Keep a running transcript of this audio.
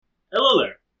Hello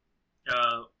there.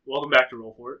 Welcome back to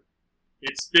Roll For It.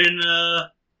 It's been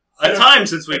a time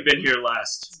since we've been here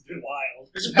last. It's been wild.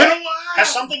 It's been a while.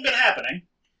 Has something been happening?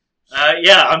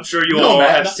 Yeah, I'm sure you all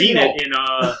have nothing seen at all. it in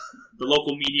the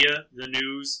local media, the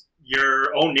news,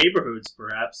 your own neighborhoods,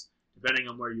 perhaps, depending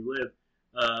on where you live.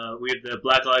 We have the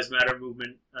Black Lives Matter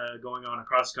movement going on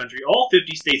across the country, all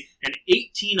 50 states, and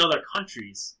 18 other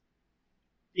countries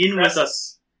in with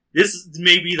us. This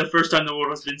may be the first time the world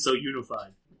has been so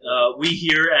unified. We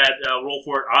here at Roll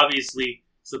For It obviously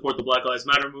support the Black Lives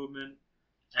Matter movement,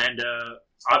 and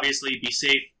obviously be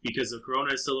safe because the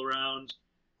corona is still around.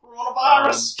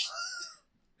 Coronavirus.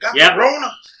 Got yeah.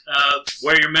 Corona.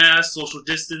 Wear your mask, social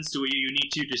distance, do what you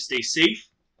need to stay safe,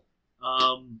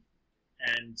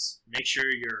 and make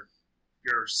sure you're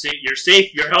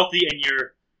safe, you're healthy, and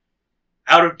you're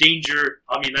out of danger.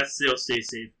 I mean, that's still stay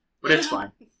safe, but it's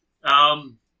fine.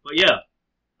 But yeah,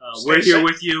 we're here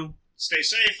with you. Stay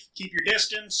safe. Keep your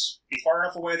distance. Be far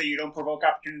enough away that you don't provoke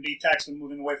opportunity attacks when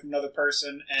moving away from another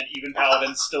person. And even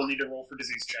paladins still need to roll for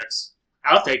disease checks.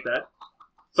 I'll take that.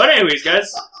 But anyways,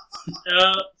 guys,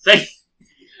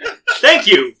 thank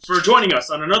you for joining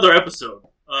us on another episode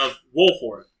of Roll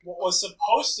For It. What was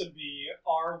supposed to be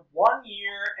our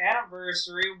 1-year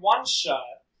anniversary one-shot.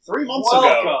 3 months ago.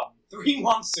 Welcome. 3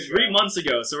 months ago. 3 months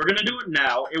ago, so we're gonna do it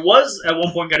now. It was at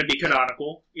one point gonna be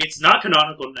canonical. It's not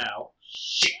canonical now.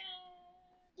 Shit.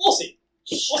 We'll see.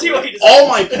 We'll see what he decides. All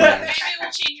my Maybe plans.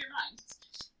 we'll change your mind.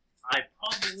 I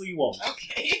probably won't.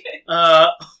 Okay.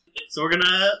 So we're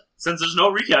gonna, since there's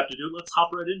no recap to do, let's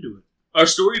hop right into it. Our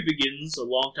story begins a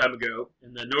long time ago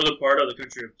in the northern part of the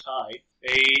country of Tai,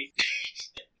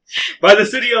 by the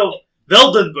city of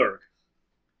Veldenburg.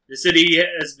 The city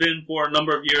has been for a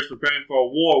number of years preparing for a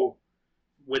war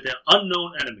with an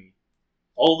unknown enemy.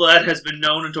 All that has been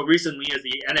known until recently as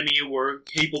the enemy were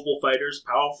capable fighters,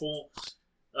 powerful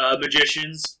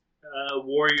magicians,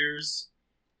 warriors,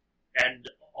 and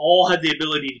all had the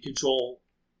ability to control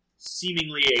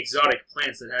seemingly exotic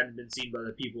plants that hadn't been seen by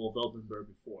the people of Veldenburg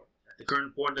before. At the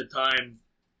current point in time,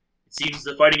 it seems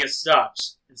the fighting has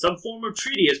stopped, and some form of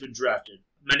treaty has been drafted.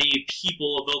 Many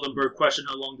people of Veldenburg question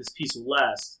how long this peace will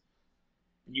last.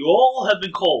 And you all have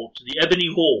been called to the Ebony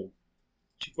Hold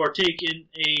to partake in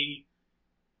a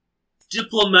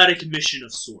diplomatic mission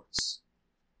of sorts.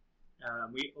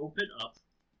 We open up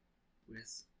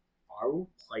with our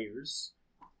players.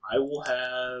 I will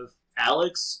have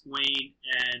Alex, Wayne,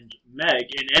 and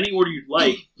Meg, in any order you'd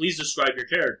like. Please describe your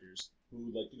characters. Who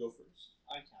would like to go first?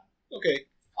 I can. Okay.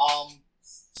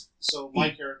 So my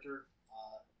character,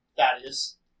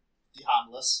 Thaddeus, the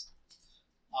Handless,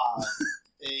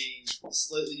 a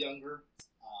slightly younger,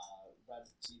 red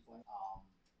tiefling,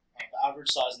 of average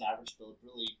size and average build,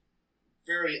 really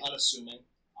very unassuming,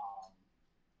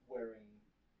 wearing,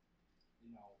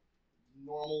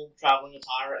 normal traveling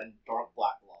attire and dark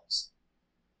black gloves.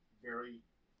 Very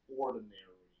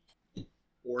ordinary.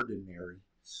 Ordinary.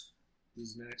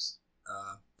 Who's next?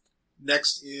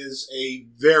 Next is a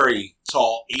very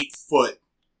tall, 8-foot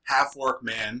half-orc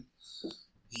man.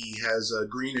 He has a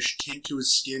greenish tint to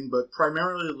his skin, but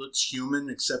primarily looks human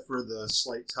except for the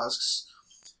slight tusks.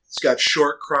 He's got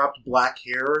short cropped black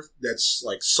hair that's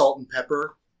like salt and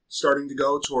pepper starting to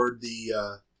go toward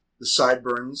the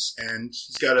sideburns, and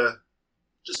he's got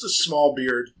just a small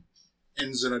beard,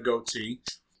 ends in a goatee,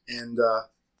 and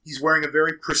he's wearing a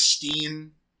very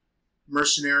pristine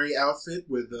mercenary outfit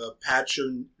with a patch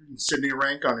of insignia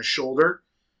rank on his shoulder,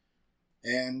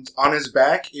 and on his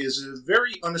back is a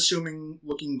very unassuming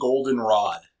looking golden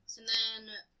rod. And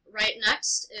then right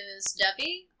next is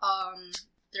Devi.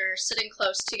 They're sitting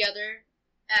close together.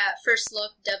 At first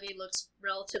look, Devi looks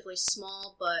relatively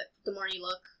small, but the more you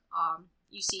look,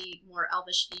 you see more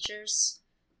elvish features.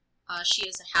 She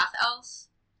is a half-elf,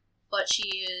 but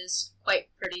she is quite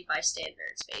pretty by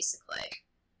standards, basically.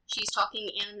 She's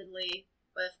talking animatedly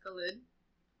with Galud,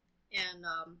 and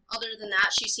other than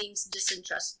that, she seems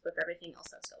disinterested with everything else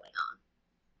that's going on.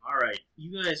 Alright,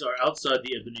 you guys are outside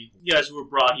the Ebony. You guys were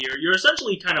brought here. You're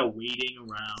essentially kind of waiting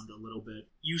around a little bit.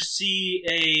 You see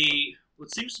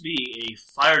what seems to be a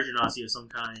fire genasi of some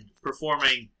kind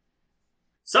performing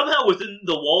somehow within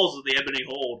the walls of the Ebony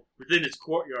Hold, within its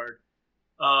courtyard.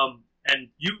 And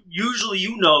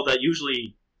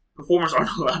usually performers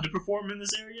aren't allowed to perform in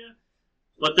this area,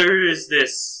 but there is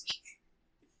this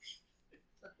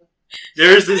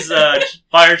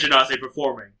fire genasi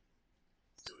performing.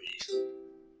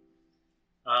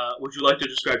 Would you like to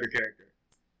describe your character?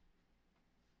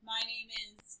 My name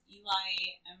is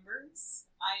Eli Embers.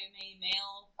 I am a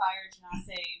male Fire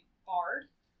Genasi bard.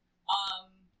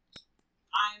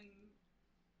 I'm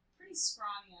pretty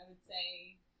scrawny, I would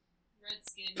say. red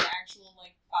skin, actual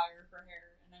like fire for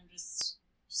hair, and I'm just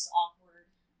awkward,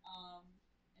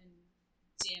 and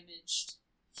damaged,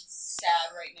 sad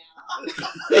right now.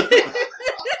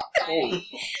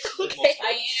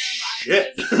 Okay.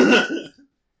 Shit.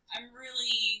 I'm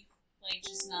really like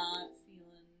just not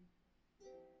feeling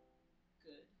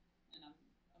good, and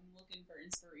I'm looking for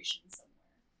inspiration somewhere.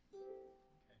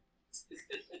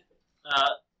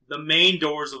 The main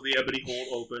doors of the Ebony Hold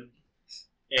open.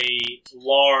 A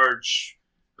large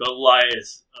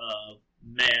Goliath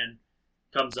man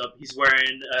comes up. He's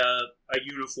wearing a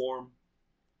uniform,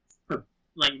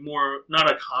 like more not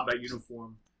a combat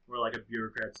uniform, more like a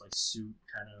bureaucrat's like suit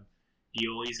kind of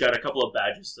deal. He's got a couple of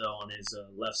badges though on his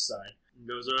left side. He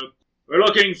goes, "We're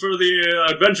looking for the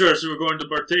adventurers who are going to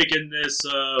partake in this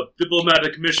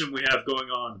diplomatic mission we have going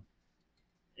on.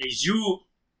 You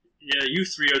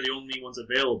three are the only ones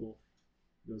available."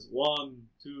 He goes, 1,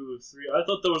 2, 3. I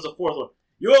thought there was a fourth one.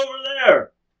 You over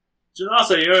there!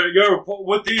 Janasa, you're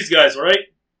with these guys,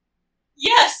 right?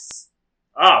 Yes.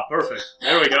 Ah, perfect.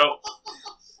 There we go.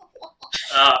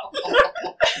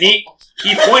 He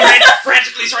points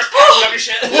Frantically starts packing up your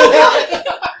shit.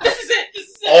 This is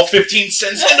it. All 15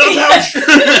 cents into the pouch.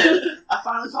 I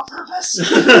finally found purpose.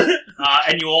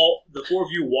 and the four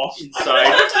of you walk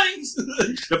inside.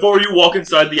 The four of you walk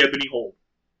inside the Ebony Hold.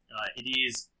 It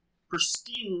is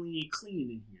pristinely clean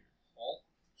in here.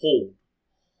 Hold.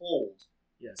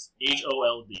 Yes.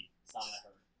 HOLD. It's not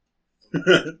what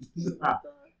I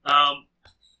heard.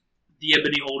 The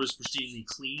Ebony Hold is pristinely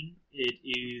clean. It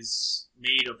is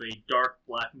made of a dark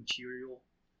black material.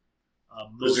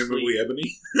 Presumably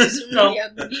ebony. No. Yeah.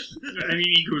 I mean,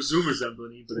 you could assume it's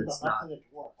ebony, but it's not. I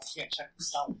can't check the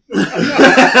stone.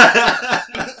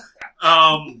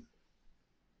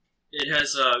 It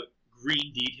has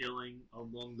green detailing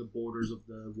along the borders of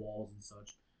the walls and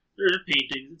such. There are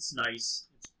paintings. It's nice.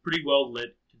 It's pretty well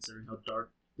lit, considering how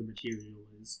dark the material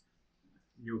is.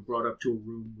 You're brought up to a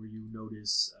room where you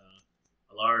notice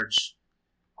a large,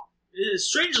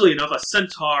 strangely enough, a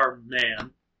centaur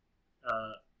man.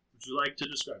 Would you like to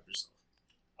describe yourself?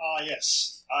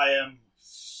 Yes. I am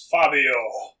Fabio.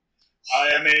 I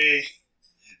am a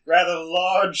rather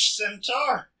large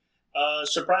centaur.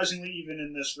 Surprisingly, even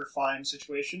in this refined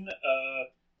situation,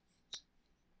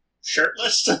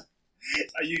 shirtless.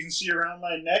 You can see around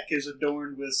my neck is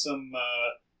adorned with some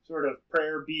sort of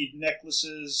prayer bead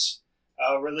necklaces,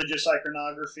 religious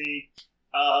iconography.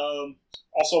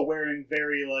 Also wearing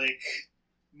very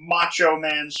macho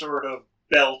man sort of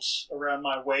belt around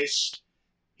my waist.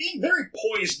 Being very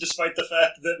poised despite the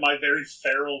fact that my very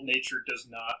feral nature does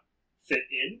not fit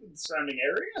in with the surrounding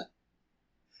area.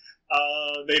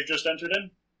 They've just entered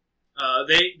in?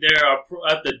 They are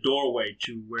at the doorway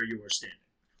to where you are standing.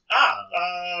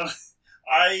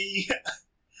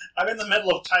 I'm in the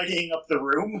middle of tidying up the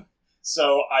room,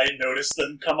 so I noticed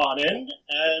them come on in,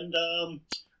 and,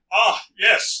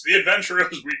 yes, the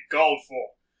adventurers we called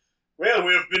for. Well,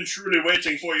 we have been truly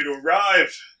waiting for you to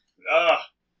arrive.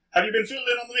 Have you been filled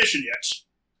in on the mission yet?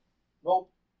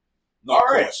 Nope. Not All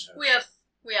right. quite.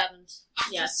 We haven't.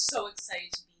 I'm Yes. just so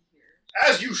excited to be here.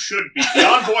 As you should be. The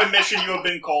envoy mission you have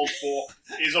been called for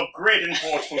is of great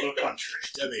import for the country.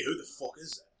 Debbie, who the fuck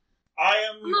is that?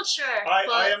 I'm not sure. I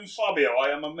but am Fabio. I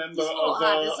am a member He's a little of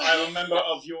hot, isn't I am a he? member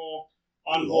of your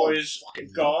envoy's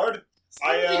fucking guard. he's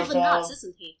got a bit of a I have, nuts,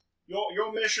 isn't he?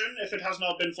 Your mission, if it has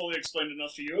not been fully explained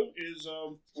enough to you, is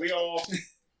we are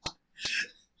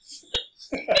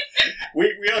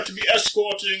we are to be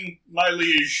escorting my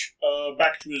liege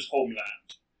back to his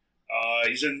homeland.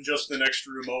 He's in just the next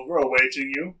room over,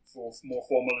 awaiting you for more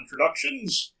formal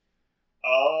introductions.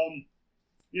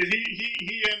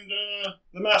 He and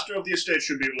the master of the estate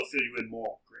should be able to fill you in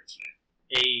more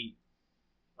greatly.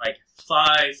 A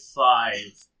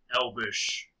 5'5"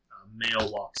 elvish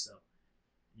male walks up.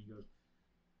 He goes,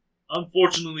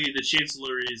 "Unfortunately, the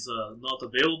Chancellor is not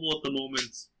available at the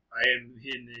moment. I am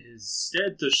in his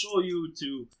stead to show you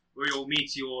to where you'll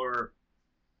meet your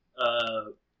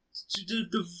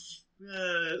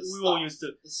we won't use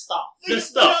the Stop. The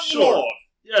stuff, young sure. lord.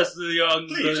 Yes, the young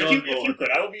Please, the if young you lord. could,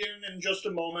 I will be in just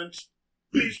a moment.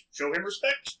 Please show him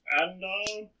respect, and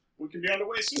we can be on the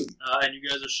way soon. And you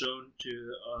guys are shown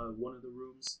to one of the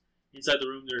rooms. Inside the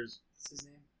room, there's What's his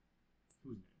name?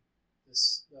 who's name?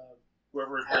 This.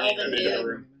 Whoever is Elven bringing them into the dude.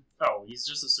 room. Oh, he's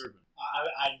just a servant.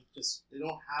 I just. They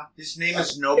don't have. His name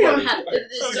is We don't Nobody. have.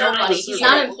 It's Oh, you're nobody. not He's a not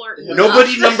servant. important.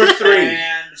 Nobody enough. number 3.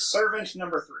 And Servant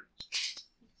number 3.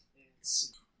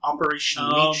 it's Operation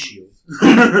Um, Meat Shield.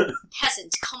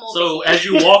 Peasant, come over So here. as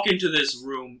you walk into this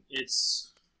room,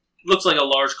 looks like a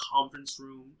large conference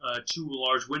room. 2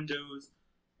 large windows,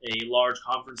 a large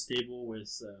conference table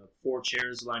with 4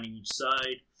 chairs lining each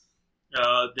side.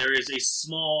 There is a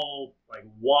small,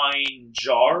 wine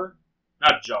jar.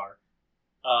 Not jar.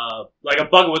 Like a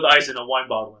bucket with ice and a wine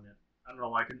bottle in it. I don't know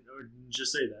why I couldn't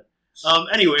just say that.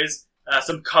 Anyways,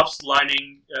 some cups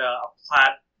lining a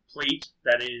plate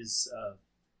that is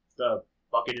the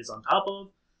bucket is on top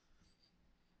of.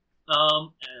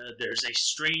 There's a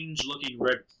strange-looking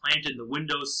red plant in the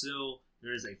windowsill.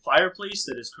 There is a fireplace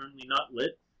that is currently not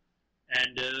lit.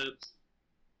 And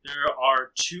there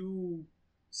are 2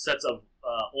 sets of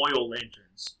oil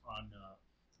lanterns on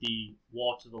the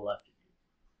wall to the left of you.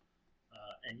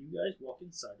 And you guys walk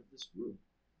inside of this room.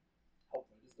 How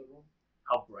bright is the room?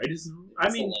 How bright is the room? What's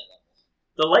I mean,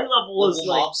 the the light level level? is Will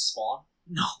like... mobs spawn?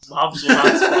 No, mobs will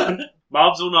not spawn.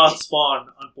 Mobs will not spawn,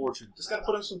 unfortunately. Just gotta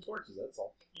put in some torches, that's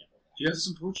all. Do you have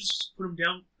some torches? Just put them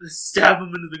down, stab them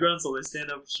into the ground so they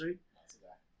stand up straight. That's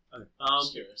okay. Okay.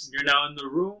 Just curious. You're now in the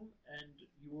room, and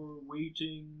you're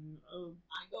waiting.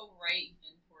 I go right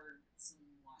and pour some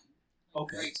wine.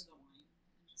 Okay. Right to the wine.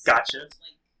 And just, Gotcha.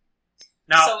 Like,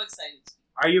 Now, so excited.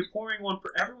 are you pouring one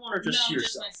for everyone or just no,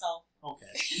 yourself? just myself.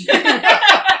 Okay.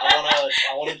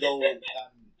 I wanna go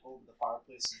over the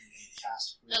fireplace and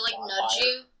cast. I like create nudge bonfire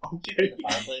you. Okay. in the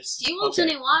fireplace. Do you want Okay.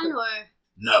 any wine or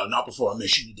No, not before a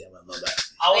mission. You damn well know that.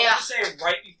 I was Yeah. gonna say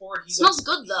right before he Smells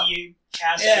good, though. he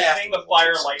casts Yeah, anything, the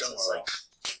fire don't lights worry.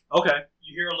 itself. Okay.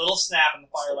 You hear a little snap and the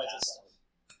fire lights itself.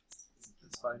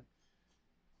 That's fine.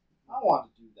 I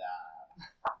want to do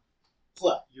that.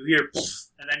 Play. You hear,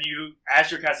 and then as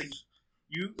you're casting,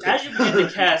 as you begin to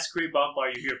cast Create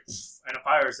Bonfire, you hear, and a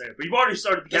fire is there. But you've already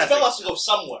started the The casting. spell has to go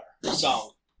somewhere.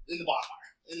 So, in the bonfire.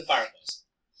 In the fireplace.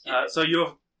 So you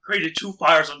have created 2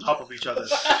 fires on top of each other.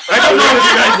 I don't know if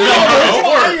you guys know how it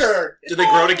works. Fire! Do they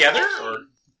grow together, or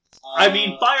I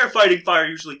mean, firefighting fire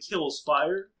usually kills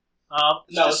fire. No,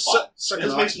 it's fine. second It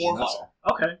just makes oxygen, more that's fire.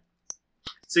 all. Okay.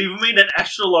 So you've made an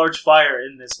extra large fire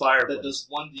in this fireplace. That does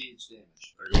 1d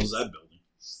damage. There goes that building.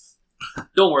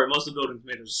 Don't worry, most of the buildings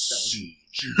made of stone.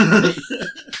 Siege.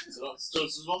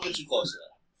 So don't get too close to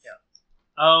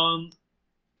that.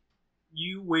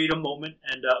 You wait a moment,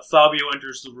 and Fabio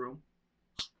enters the room.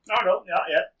 No, not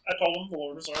yet. I told him the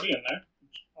Lord was already in there.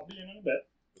 I'll be in a bit.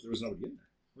 There was nobody in there.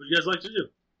 What do you guys like to do?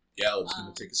 Gallows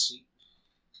gonna take a seat.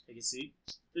 Take a seat.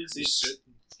 Sit.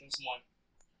 Drink some wine.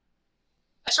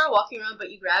 I start walking around, but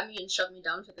you grab me and shove me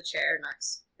down to the chair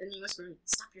next, and you whisper,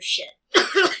 "Stop your shit."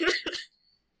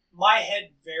 My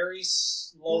head very I'm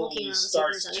slowly looking around to see if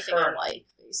starts there's anything I turning like,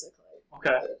 basically. Okay.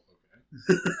 I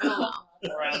don't know.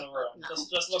 around the room. No.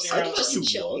 Just looking Just, around just the room.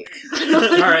 chill look.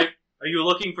 here. Alright. Are you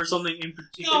looking for something in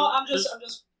particular? No, I'm just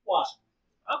watching.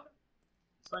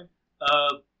 It's fine.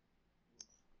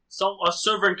 A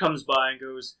servant comes by and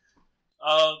goes,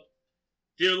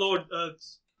 "Dear Lord,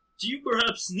 do you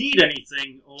perhaps need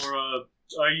anything, or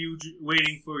are you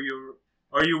waiting for your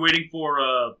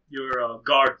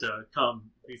guard to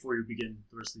come before you begin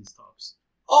the rest of these talks?"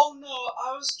 Oh no,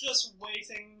 I was just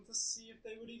waiting to see if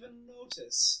they would even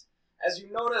notice. As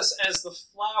you notice, as the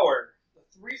flower, the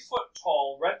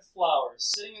 3-foot-tall red flower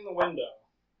sitting in the window,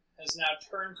 has now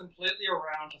turned completely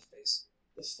around to face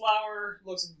you. The flower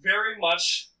looks very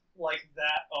much like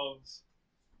that of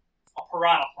a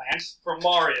piranha plant from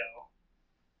Mario.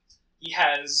 He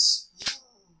has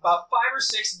about 5 or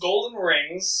 6 golden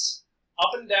rings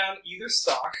up and down either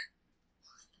stalk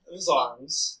of his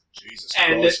arms, Jesus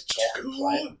and Christ, talking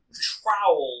plant. 2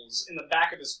 trowels in the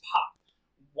back of his pop.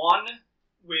 One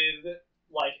with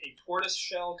like a tortoise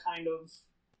shell kind of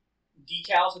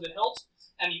decal to the hilt,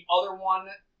 and the other one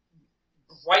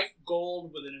bright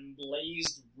gold with an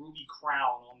emblazed ruby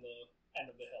crown on the end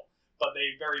of the hilt. But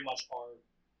they very much are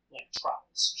like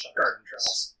trowels. Garden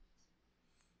trowels.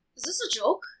 Is this a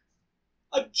joke?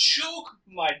 A joke,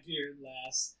 my dear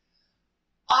lass.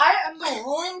 I am the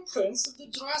royal prince of the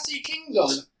Drasi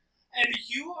kingdom, and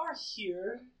you are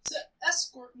here to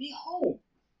escort me home.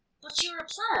 But you're a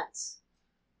plant.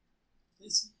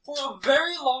 It's for a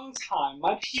very long time,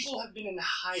 my people have been in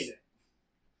hiding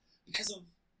because of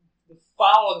the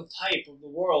foul type of the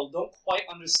world don't quite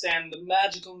understand the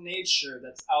magical nature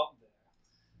that's out there.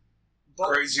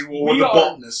 But Crazy war with we the are-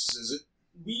 botanist, is it?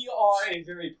 we are a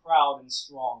very proud and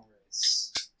strong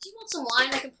race. Do you want some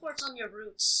wine? I can pour it on your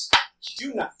roots.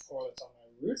 Do not pour it on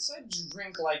my roots. I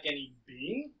drink like any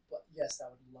being, but yes, I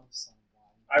would love some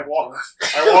wine.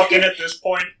 I walk in at this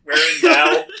point wearing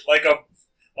now like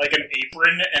an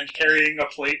apron and carrying a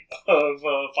plate of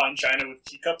fine china with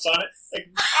teacups on it.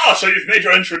 Like, so you've made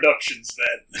your introductions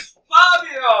then.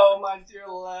 Fabio, my dear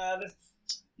lad.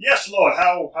 Yes, Lord.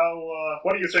 How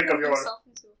what do you think of your Yourself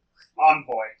into-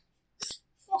 envoy?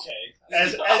 Okay.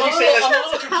 As I'm you a say little, this, I'm a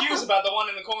little confused about the one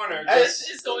in the corner. This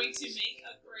is going to make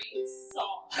a great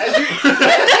song. as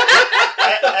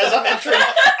I'm entering,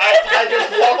 I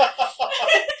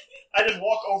just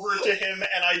walk over to him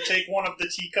and I take one of the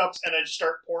teacups and I just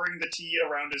start pouring the tea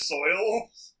around his soil.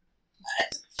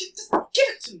 Give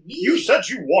it to me. You said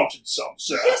you wanted some,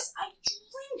 sir. Yes, I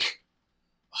drink.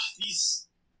 These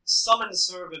summoned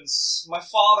servants. My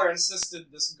father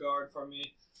insisted this guard for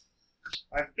me.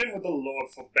 I've been with the Lord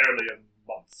for barely a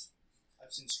month.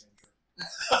 I've seen Stranger.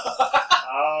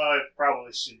 I've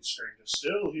probably seen Stranger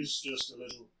still. He's just a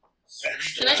little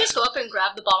extra. Can I just go up and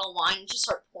grab the bottle of wine and just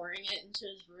start pouring it into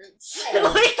his roots?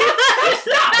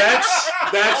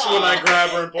 That's when I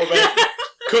grab her and pull back.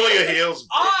 Cool your heels.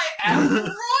 I am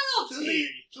royalty.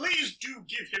 Please do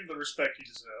give him the respect he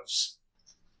deserves.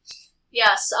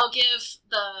 Yes, I'll give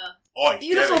the Oi,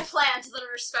 beautiful Debbie. plant the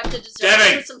respect it deserves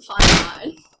Debbie. with some fine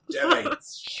wine. Debbie.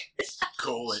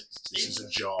 Cool it. This is a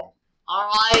job.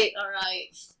 Alright.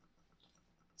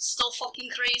 Still fucking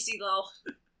crazy though.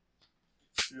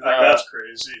 You think that's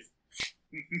crazy?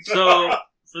 So,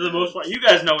 for the most part, you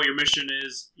guys know what your mission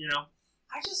is, you know?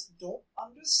 I just don't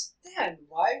understand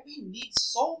why we need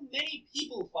so many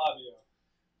people, Fabio.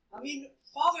 I mean,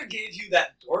 Father gave you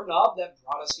that doorknob that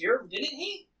brought us here, didn't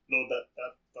he? No,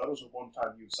 that was a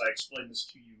one-time use. I explained this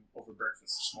to you over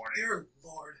breakfast this morning. Dear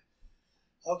Lord.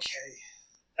 Okay.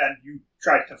 And you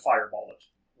tried to fireball it.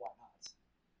 Why not?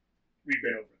 We've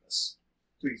been over this.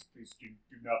 Please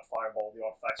do not fireball the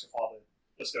artifacts your father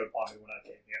bestowed upon me when I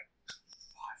came here.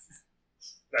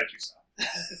 Thank you, sir.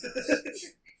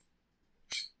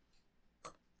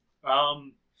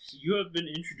 You have been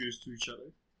introduced to each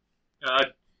other.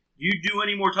 Do you do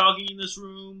any more talking in this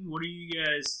room? What are you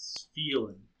guys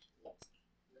feeling?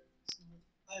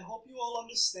 I hope you all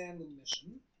understand the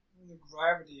mission and the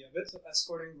gravity of it of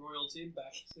escorting royalty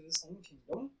back to his home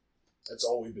kingdom. That's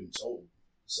all we've been told.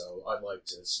 So I'd like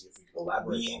to see if we can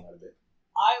elaborate on that a bit.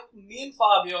 Me and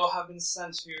Fabio have been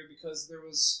sent here because there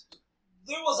was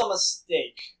a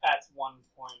mistake at one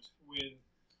point with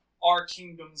our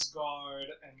kingdom's guard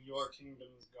and your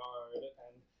kingdom's guard,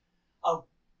 and a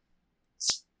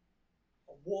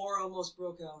war almost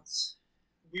broke out.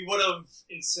 We would have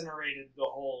incinerated the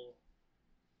whole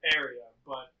area,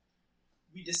 but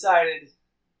we decided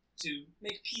to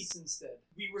make peace instead.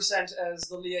 We were sent as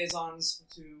the liaisons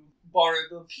to bar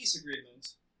the peace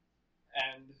agreement,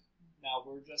 and now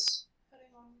we're just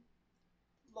heading on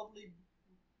a lovely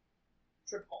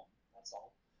trip home, that's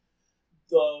all.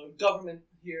 The government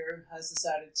here has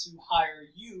decided to hire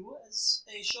you as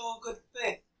a show of good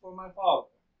faith for my father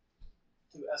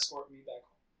to escort me back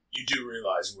home. You do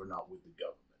realize we're not with the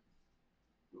government.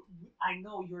 I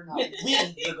know you're not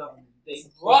with the government. They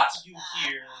brought you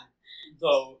here,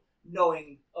 though,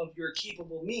 knowing of your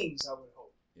capable means, I would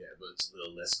hope. Yeah, but it's a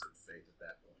little less good faith at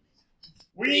that point.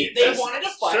 They wanted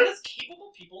to find as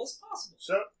capable people as possible.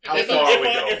 So, How if, far are we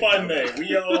if going? I may,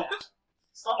 we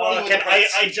Stop arguing with can the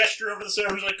prince. I gesture over the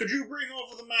servers like, could you bring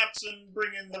over the maps and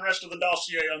bring in the rest of the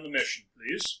dossier on the mission,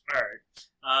 please? Alright.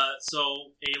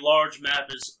 So, a large map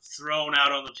is thrown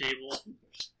out on the table,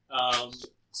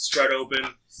 spread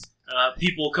open.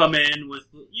 People come in with,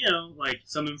 like,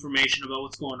 some information about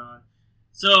what's going on.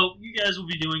 So, you guys will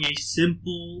be doing a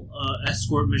simple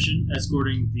escort mission,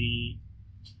 escorting the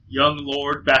young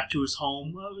lord back to his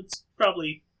home. It's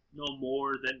probably no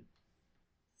more than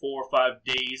 4 or 5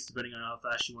 days, depending on how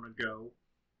fast you want to go,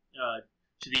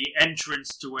 to the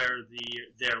entrance to where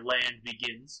their land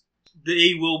begins.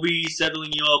 They will be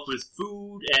settling you up with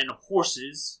food and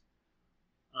horses.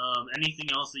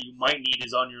 Anything else that you might need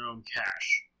is on your own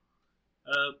cash.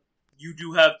 You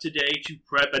do have today to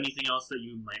prep anything else that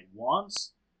you might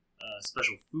want.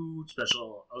 Special food,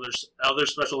 other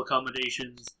special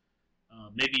accommodations.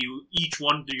 Maybe you each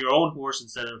one do your own horse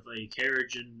instead of a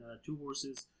carriage and 2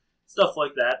 horses. Stuff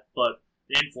like that, but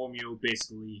they inform you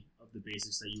basically of the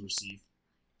basics that you receive.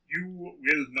 You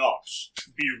will not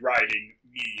be riding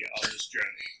me on this journey.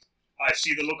 I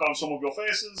see the look on some of your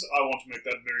faces. I want to make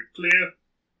that very clear.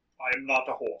 I am not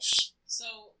a horse.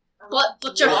 So,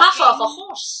 But you're half of a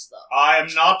horse, though. I am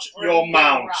not Or your you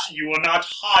mount. ride. You are not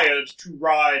hired to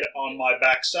ride on my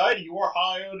backside. You are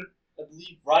hired. I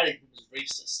believe riding is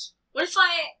racist. What if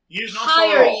I He is not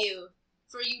hire far off. you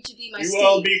for you to be my You steed?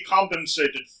 will be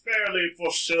compensated fairly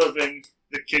for serving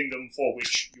the kingdom for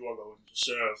which you are going to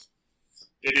serve.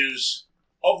 It is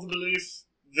of the belief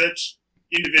that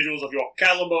individuals of your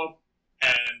caliber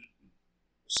and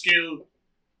skill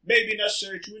may be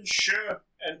necessary to ensure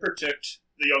and protect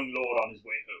the young lord on his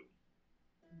way home.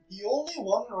 The only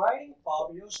one riding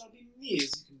Fabio shall be me.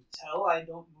 As you can tell, I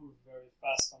don't move very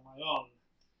fast on my own.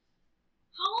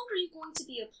 How long are you going to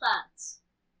be a plant?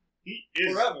 He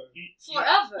is Forever.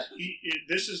 Forever.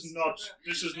 This is not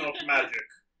magic,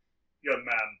 young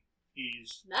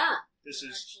man. This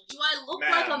is Do I look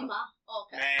Ma'am. like a ma? Oh,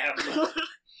 okay. ma'am.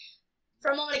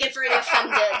 For a moment, I get very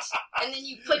offended, and then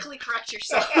you quickly correct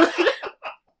yourself.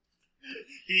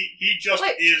 He just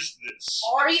Wait. is this.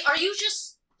 Are you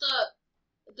just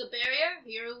the barrier?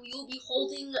 You'll be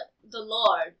holding the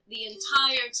Lord the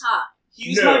entire time.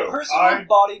 He's No, my personal I-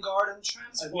 bodyguard and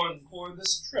transport for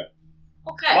this trip.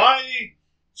 Okay. My,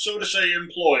 so to say,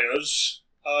 employers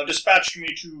dispatched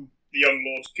me to the young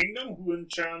lord's kingdom, who in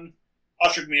turn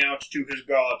ushered me out to his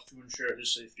guard to ensure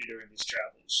his safety during these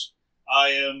travels. I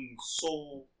am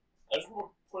So, as we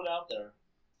put it out there,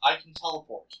 I can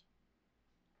teleport.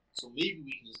 So maybe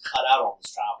we can just cut out all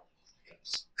this traveling.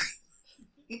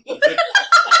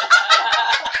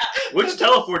 Which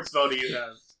teleport spell do you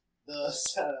have?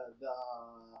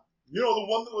 You know, the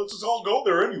one that lets us all go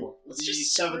there anyway. Let's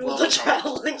just seventh screw level the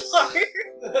traveling part.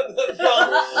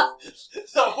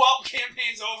 The WoW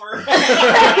campaign's over. Well,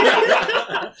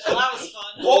 that was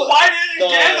fun. Well, why didn't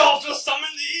The- Gandalf just summon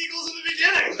the eagles in the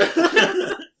beginning?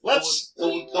 Let's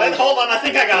hold on. I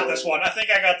think I got this one.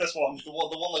 The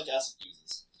one like Acid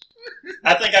uses.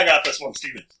 I think I got this one,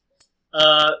 Steven.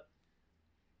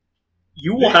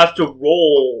 You will have to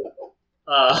roll.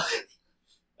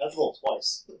 That's roll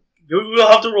twice. You will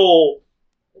have to roll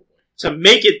to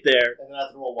make it there, And then I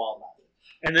have to roll wild magic.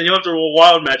 and then you have to roll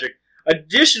wild magic.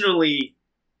 Additionally,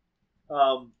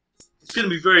 it's going to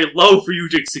be very low for you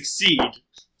to succeed.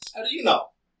 How do you know?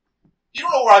 You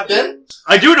don't know where I've been?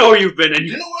 I do know where you've been, and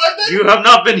You know where I've been? you have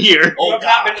not been here. Oh, You have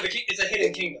not been to the king. It's a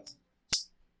hidden kingdom.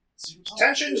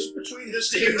 Tensions between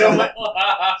this kingdom,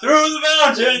 Through the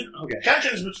mountain. Okay.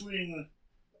 tensions between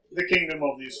the kingdom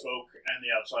of these folk and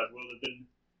the outside world have been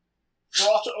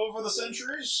fraught over the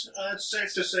centuries. It's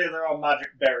safe to say there are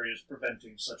magic barriers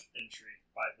preventing such entry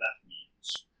by that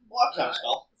means. Well, I've kind of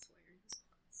spell.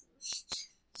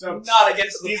 So Not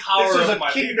against the this power is of a my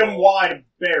kingdom-wide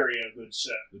barrier, good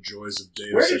sir. The joys of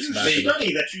Deus Where did Ex you Machina.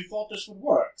 study that you thought this would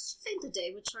work? I think the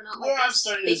day would turn out Where like I'm this.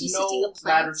 studying is Babysitting no a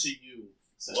plant. matter to you.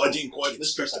 Well, I didn't quite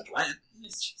expect the plan.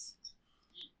 Mistress.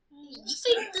 You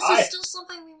think this I- is still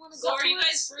something we want to So go are you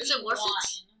towards? guys Is it worth it?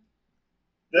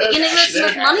 wine? Are you gonna give us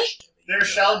enough money? There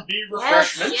shall be Yes,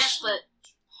 refreshments. yes, but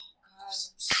God, I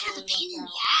have a pain in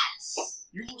the ass.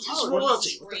 You It's Oh,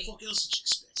 royalty. What the great. fuck else did you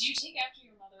expect? Do you take after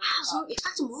your mother? I was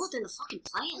expecting more than a fucking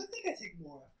plan. think I take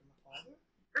more after my father.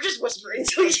 We're just whispering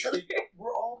to each other.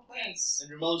 We're all plants. And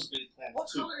your mother's a big plant What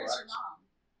too, color is your correct? mom?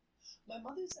 My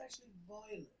mother's actually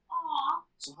violet. Aww.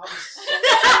 So how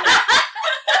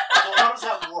does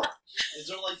that work? Is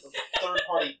there like a third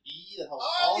party bee that helps I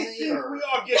pollinate, think or we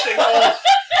are getting off.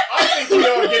 I think we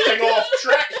are getting off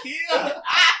track here.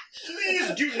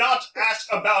 Please do not ask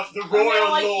about the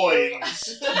royal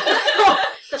loins.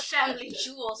 The family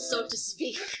jewels, so to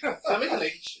speak. Can I make an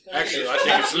egg? Can I make Actually, an I egg?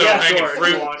 think it's low Yeah, hanging sure.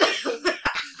 fruit. Go on.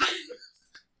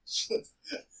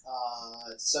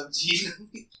 It's 17.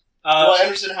 Do Uh, I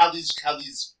understand how this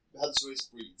race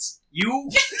breeds? you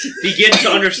begin to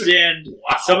understand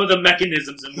some of the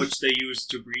mechanisms in which they use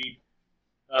to breed.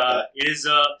 It is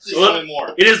Please tell me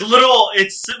more. it is little.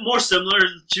 It's more similar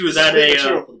to This that is great a.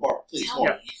 material for the bar. Please, Tell more.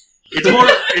 me. It's more.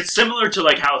 It's similar to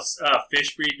like how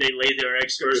fish breed. They lay their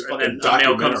eggs It's first, a and then fucking a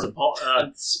male comes to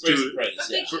documentary. Sprays to- and praise, But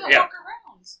yeah. they can't Yeah. walk around.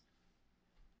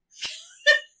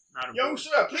 not Young important.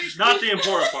 sir, please. Not the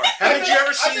important part. Haven't you ever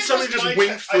I seen think somebody this just might- wing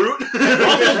I- fruit?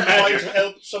 This might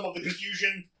help some of the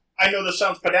confusion. I know this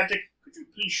sounds pedantic. Could you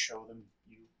please show them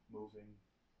you moving?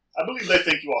 I believe they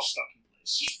think you are stuck in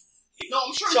place. No,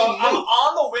 I'm sure So you can I'm move.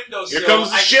 on the windowsill. Here comes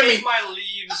the I shimmy. take my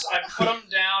leaves, I put them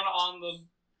down on the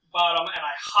bottom, and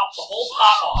I hop the whole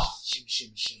pot off. Shim,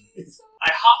 shim, shim.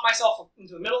 I hop myself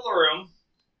into the middle of the room,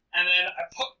 and then I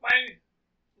put my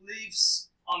leaves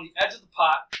on the edge of the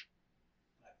pot,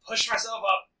 and I push myself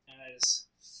up, and I just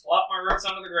flop my roots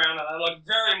onto the ground, and I look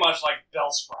very much like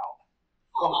Bellsprout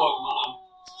from Pokemon.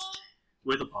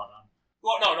 With a pot on.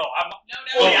 Well, no, I'm. No,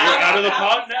 Oh, you're out of the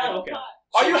pot Out now? of the Okay. pot.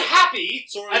 Are you happy?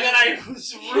 So are And then you- I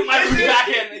root my roots back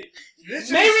in. This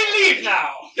May is, we leave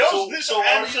now? does this so are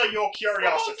answer your It's the most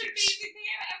curiosities? amazing thing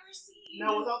I've ever seen.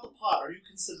 Now, without the pot, are you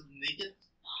considered naked?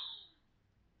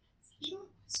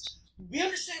 We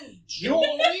understand Your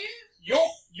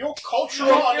You cultural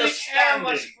don't really care understanding.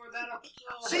 much for that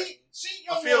approach. See,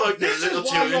 I young feel lord, like they're a this little is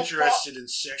too why your interested in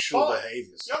sexual fa-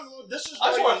 behaviors. Young lord, this is I why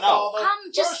just your wanna know. father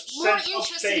I'm just first more sent of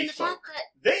interested in the Fey fact folk. that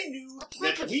They knew the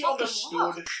plant that could we fucking understood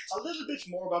walk. a little bit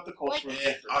more about the culture of Yeah,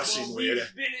 different. I've seen We've weirder.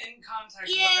 been in contact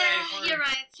with the yeah, Fae for you're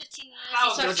right. 15 years. Thousands You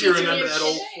start Don't you teaching remember me that shit.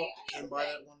 old fuck that came by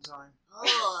that one time?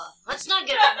 Oh, let's not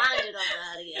get reminded of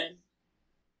that again.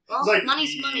 Well, It's like,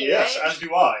 money's money, yes, right? as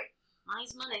do I.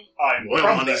 Money's money. I'm Royal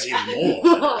from money's there. even more.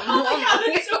 Oh my god,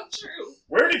 it's so true.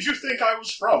 Where did you think I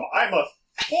was from? I'm a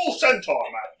full centaur,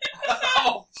 man.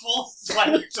 Oh, full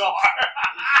centaur.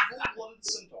 Full-blooded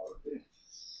centaur.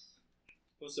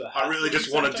 I really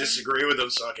just want to disagree with him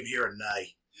so I can hear a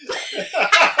nay.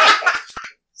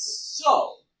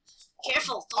 So,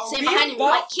 Careful, are don't stay we behind him. He about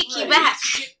might kick you ready back.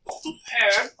 to get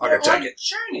prepared I can for our take it.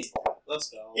 journey. Let's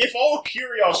go. If all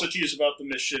curiosities about the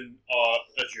mission are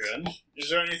adjourned, is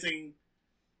there anything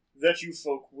that you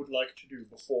folk would like to do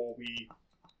before we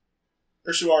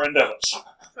pursue our endeavors?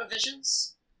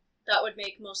 Provisions? That would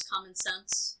make most common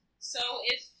sense. So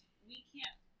if we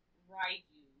can't ride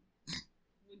you,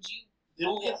 would you They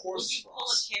don't get would horses you for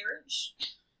pull us. a carriage?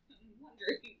 I'm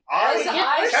wondering. I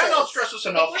Yeah, cannot horses. stress this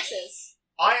Big enough. horses.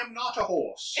 I am not a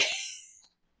horse.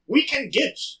 We can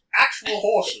get actual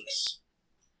horses.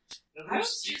 Now, I who was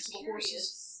speaks just to the horses?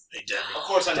 curious. Hey, Debbie. Of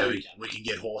course I know Debbie, you can. we can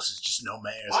get horses, just no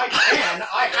mares. I can.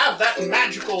 I have that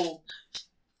magical.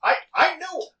 I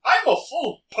know. I'm a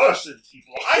full person,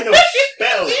 people. I know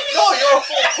spells. No, you're a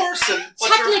full person. But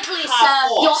Technically, you're sir, half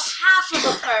you're horse. half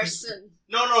of a person.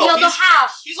 No, The other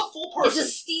half He's a full is person. a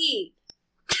steed.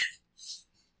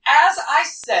 As I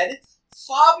said,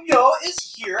 Fabio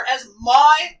is here as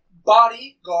my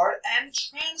bodyguard and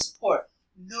transport.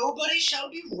 Nobody shall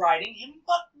be riding him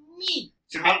but me.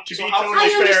 To How- be so how- totally I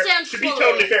fair, understand to be fully.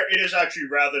 totally fair, it is actually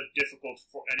rather difficult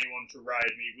for anyone to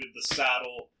ride me with the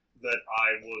saddle that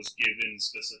I was given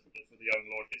specifically for the young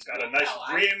lord. It's got a nice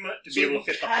rim to be able to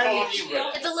fit the pots. It's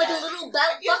like a little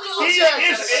belt buckle He to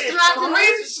is a strap him in.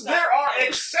 prince. There are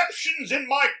exceptions in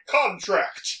my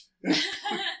contract.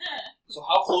 So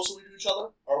how close are we to each other?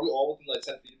 Are we all within like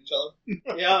 10 feet of each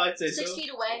other? Yeah, I'd say 6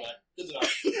 feet away. Okay, good to know.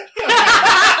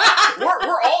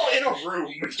 We're all in a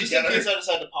room Just in together. case I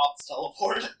decide to pop this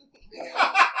teleport.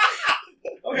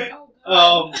 Okay.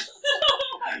 Oh,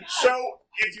 God. So,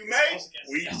 if you may,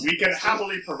 we can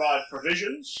happily provide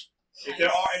provisions. If there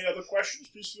are any other questions,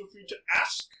 please feel free to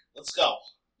ask. Let's go.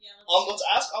 Yeah, let's Let's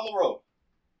ask on the road.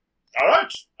 All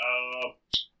right.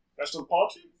 Rest of the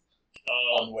party.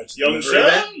 Onwards, Young delivery, sir,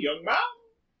 then. young man,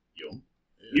 Young.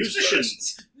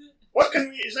 musicians. What can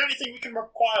we? Is there anything we can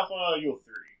require for you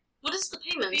three? What is the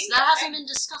payments? That hasn't been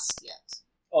discussed yet.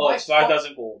 Oh, it's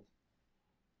 5,000 gold.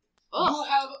 Oh, You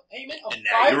have a payment of And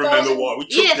now you remember 5,000. why we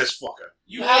took Yeah. this fucker.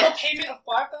 You have a payment of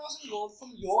 5,000 gold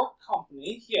from your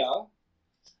company here,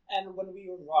 and when we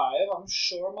arrive, I'm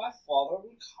sure my father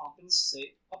will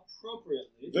compensate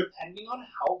appropriately, The- depending on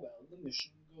how well the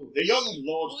mission goes. The young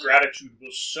lord's gratitude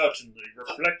will certainly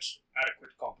reflect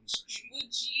adequate compensation. Would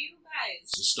you guys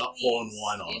So stop please pouring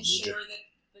wine on him, would you? ensure that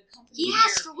the company He here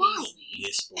asked for pays wine. me?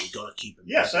 Yes, but we gotta keep him.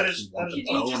 Yes, that If is- we want that the is-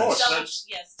 Can you of just bonus. course, double, that's-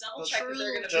 yes, double that's check that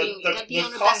they're going to the- pay me? the- gotta be the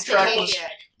on the best contract was-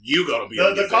 behavior. You gotta be The,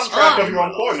 on the your best contract behavior, of your my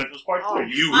lord. employment was quite clear.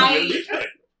 You I- will be paid.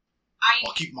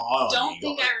 I'll keep my eye on don't you.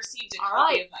 think you I got it. received a All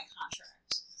copy right. of my contract.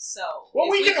 So, Well,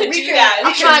 if we we can- could we do can- that. we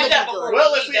We can- can do that Well, before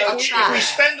Well, we if leave. That would be try. we great.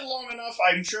 spend long enough,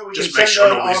 I'm sure we Just can make send sure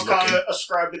an nobody's archive, looking. a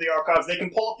scribe to the archives. They can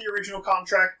pull up the original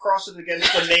contract, cross it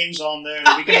against the names on there,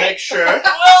 and we can make sure.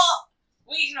 Well,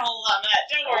 we can hold on that.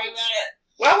 Don't worry about it.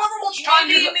 However much time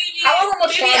Maybe, you, maybe, however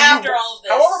much maybe time after you, all of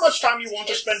this. however much time you want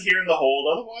to It's- spend here in the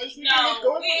hold. Otherwise, we can get No,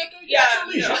 going. we, whenever you yeah, have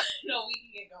leisure. no, we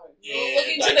can get going. Yeah, We'll look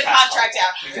into like the cast contract off.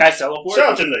 after. Can I teleport?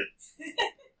 Certainly.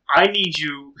 I need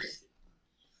you.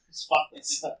 It's fuck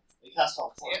this. They cast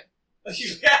teleport.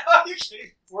 Yeah,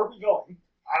 usually, where are we going?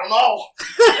 I don't know.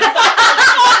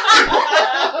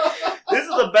 This is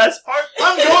the best part.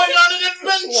 I'm going on an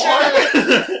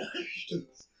adventure!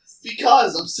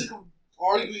 Because I'm sick of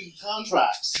arguing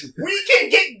contracts. We can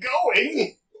get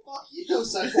going. Fuck you,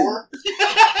 Centaur.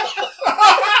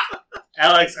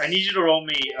 Alex, I need you to roll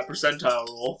me a percentile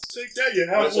roll. Take that, you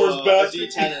It's half-horse a bastard.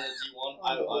 D10 and a D1. I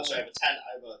have a 10. I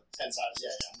have a 10 size. Yeah,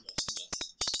 I'm good.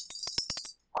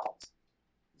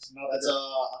 It's not That's good. a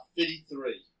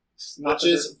 53, It's not which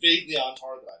is vaguely on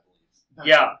target, I believe.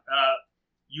 Yeah,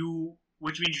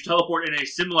 which means you teleport in a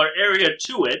similar area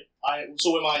to it.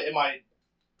 So am I?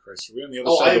 Chris, are we on the other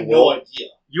Oh, I side have of the no wall? idea.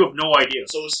 You have no idea.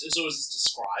 So is this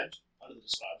described under the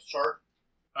described chart?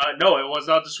 No, it was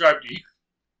not described to you.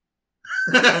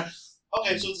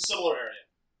 Okay, so it's a similar area.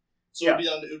 So Yeah.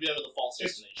 it would be under the false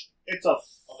destination. It's a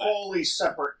fully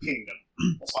separate kingdom.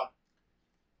 That's fine.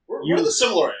 We're You- in the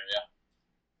similar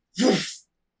area.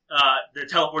 The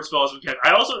teleport spell is cast.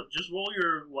 I also just roll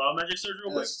your wild magic surge real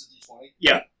And quick. this is a D20.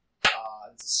 Yeah.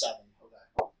 It's a 7. Okay.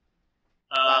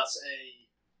 That's That's a.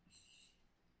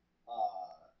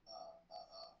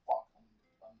 Fuck.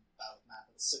 I'm bad with math.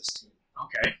 It's 16.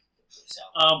 okay. So.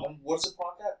 Um, And what's it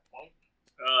proc at? 20?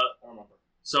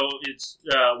 So it's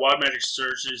wild magic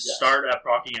surges Yes. start at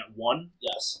proccing at 1.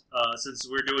 Yes. Since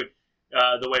we're doing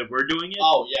the way we're doing it,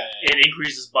 Oh, yeah. it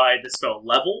increases by the spell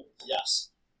level. Yes.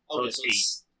 So Okay, it's so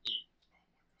it's 8.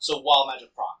 So wild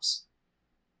magic procs.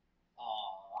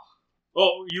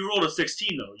 Oh, you rolled a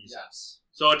 16 though. You said. Yes.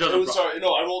 So it doesn't. Proc. Sorry,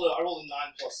 no, I rolled a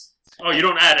 9 plus. Oh, you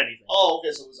don't add anything. Oh,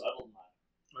 okay, so I rolled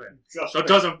a 9. Okay. Just So it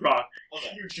doesn't proc.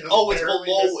 Okay. You just Oh, it's barely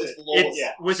below. missed It's it. below. It's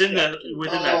Yeah. within that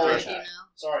Oh, threshold. You know.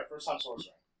 Sorry, first time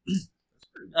sorcerer.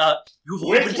 You've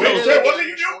Wait, opened wait, those- sir, what did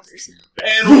you do?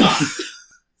 And we're not.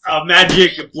 a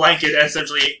magic blanket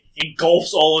essentially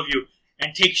engulfs all of you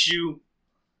and takes you.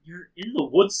 You're in the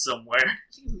woods somewhere.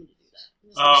 I think I'm gonna do that. I'm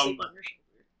just gonna sleep on your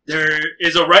shoulder. There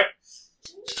is a right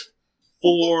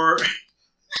for.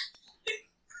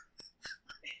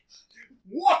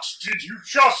 What did you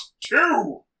just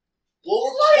do?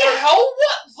 Well, Bloody hell,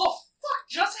 what the fuck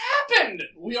just happened?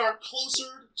 we are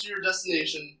closer to your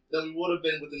destination than we would have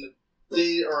been within a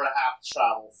day or a half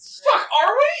travel. Fuck,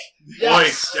 are we?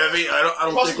 Yes. Boy, Debbie, I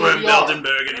don't Trust think me, we're in we are.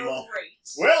 Beldenberg anymore. Great.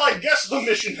 Well, I guess the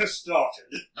mission has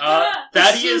started.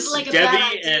 Thaddeus, Seems like a bad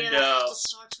Debbie, idea and to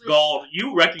start with. Gald,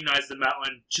 you recognize the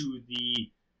mountain to the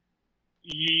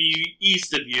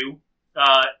east of you.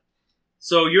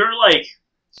 So you're like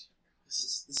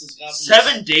This is gonna be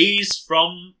 7 days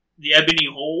from the Ebony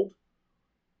Hold.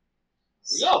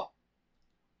 Here we go.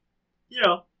 You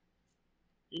know,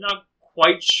 you're not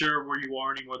quite sure where you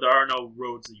are anymore. There are no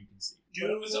roads that you can see. But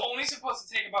it was only supposed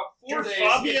to take about 4 Do days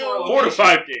Fabio- to get to our 4 to location.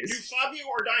 5 Do days. Fabio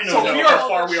or Dino So know we how are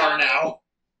far we are now?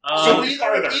 So Um, we- either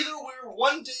farther. we're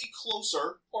 1 day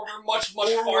closer, Or we're much, much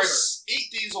or we're farther.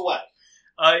 8 days away.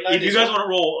 if you guys want to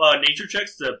roll nature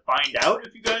checks to find out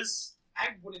if you guys.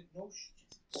 I wouldn't know shit.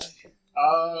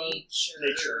 Nature.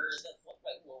 nature. That's like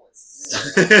my lowest.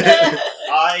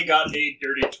 I got a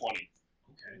dirty 20.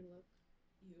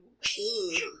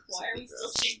 You. Why are we still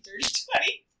saying dirty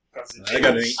 20? I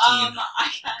got an 18.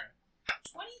 I got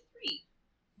 23.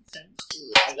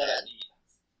 I got an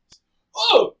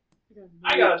Oh!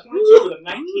 I got a 22 with a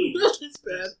 19. That's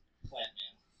bad. plant man.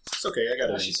 It's okay, I got I'm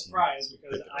an actually 18. surprised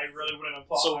because I really wouldn't have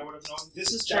thought So, I would have known.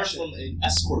 This is that turned shit. from an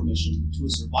escort mission to a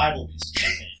survival-based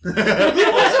campaign. We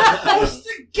were supposed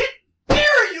to get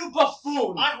there, you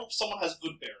buffoon! I hope someone has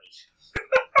good berry.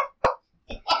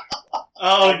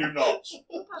 I do not.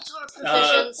 That's our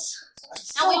provisions.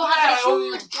 So we don't have glad any I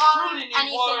only food, car, recruited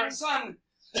in water anything. and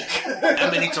sun.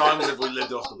 How many times have we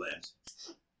lived off the land?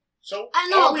 So, I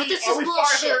know, are we, but this are is we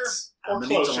bullshit. farther How or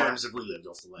many closer? times have we lived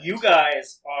off the land? You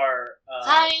guys are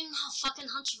Fine, I'll fucking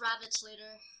hunt rabbits later.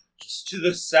 to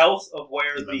the south of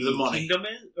where Remember the the money. kingdom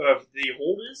is, or the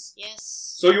hold is.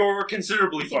 Yes. So you're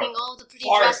considerably far. Getting all the pretty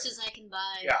Farther. dresses I can buy.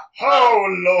 Yeah. Oh,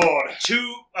 Lord.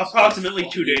 Approximately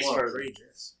 2 days further.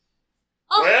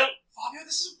 Oh, Well, Fabio,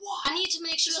 this is why. I need to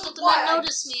make sure This that is the why men I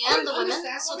notice me and the women,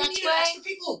 understand so why we that's needed why extra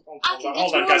people. I can hold get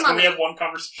on, more guys. Can we money. have one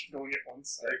conversation going at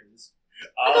once? Sorry.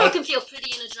 I know I can feel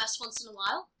pretty in a dress once in a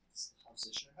while.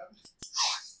 Conversation I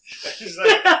have. is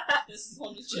that- This is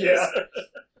one of the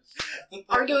yeah.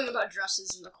 Arguing about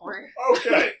dresses in the corner.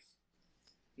 Okay.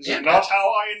 This is not how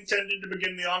I intended to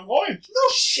begin the envoy. No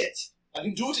shit. I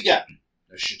can do it again.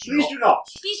 No shit, you Please know. do not.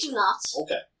 Please do not.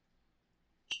 Okay.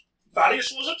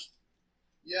 Thaddeus, was it?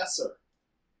 Yes, sir.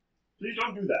 Please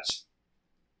don't do that.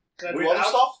 Can I do Without- other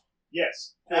stuff?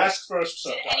 Yes. Cool. Ask first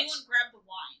Did sometimes. anyone grab the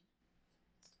wine?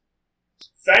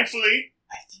 Thankfully,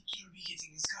 I think you'll be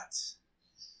getting his guts.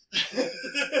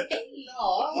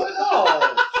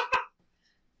 No.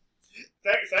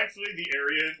 thankfully, the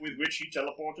area with which he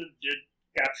teleported did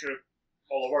capture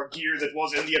all of our gear that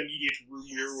was in the immediate room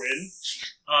we were in.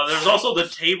 There's also the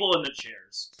table and the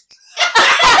chairs.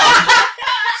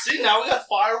 See, now we got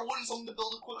firewood and something to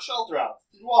build a quick shelter out.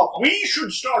 You're welcome. We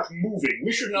should start moving.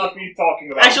 We should not be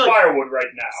talking about Actually- firewood right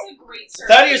now. It's a great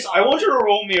service. Thaddeus, I want you to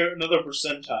roll me another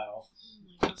percentile.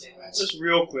 Just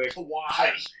real quick.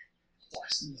 Why?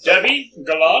 Devi,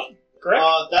 Galad, correct?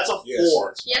 That's a Yes, 4.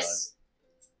 that's Yes.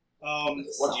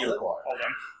 What do you require? Hold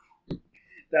on.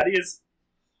 Thaddeus,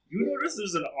 you notice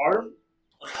there's an arm?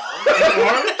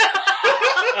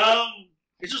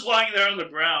 It's just lying there on the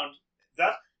ground.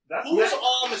 That Whose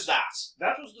arm is that?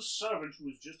 That was the servant who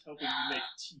was just helping you make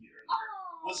tea earlier.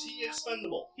 Oh. Was he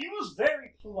expendable? He was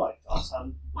very polite, I'll tell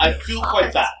you. I feel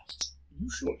quite bad. You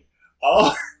should.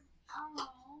 Oh.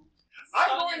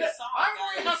 I'm going to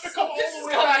have to come all the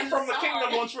way back from the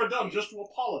kingdom once we're done just to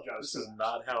apologize. This is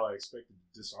not how I expected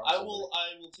to disarm I somebody.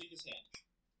 will take his hand.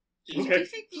 Do you Okay.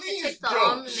 think we Please could take the don't.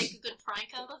 arm and make a good prank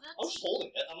out of I was it? just holding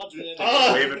it. I'm not doing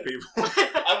anything. Wave at people.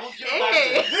 I will give it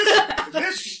back to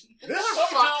him. This Fucked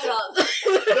somehow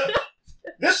up.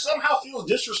 this somehow feels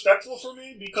disrespectful for for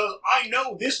me because I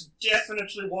know this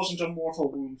definitely wasn't a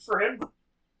mortal wound for him.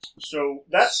 So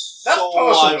that's so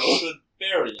personal. I should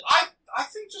bury it. I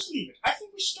think just leave it. I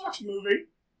think we start moving.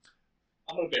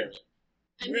 I'm gonna bury it.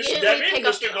 I Miss immediately Debbie, pick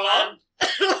up Mr. the Galan?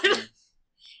 arm.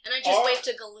 And I just Oh. wait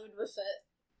to Galood with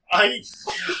it.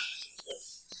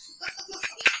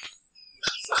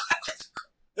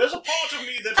 There's a part of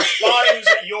me that finds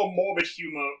your morbid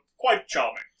humor quite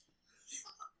charming.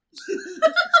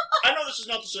 I know this is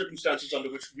not the circumstances under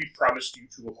which we promised you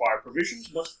to acquire provisions,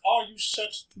 but are you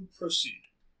set to proceed?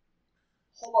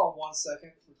 Hold on 1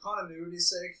 second, for continuity's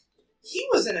sake. He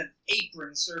was in an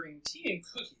apron serving tea and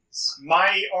cookies.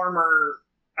 My armor,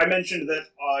 I mentioned that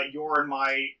your and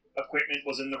my equipment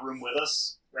was in the room with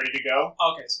us, ready to go.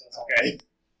 Okay, so that's all. Okay.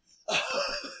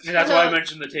 And that's why I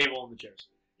mentioned the table and the chairs.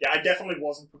 Yeah, I definitely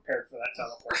wasn't prepared for that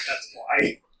teleport. That's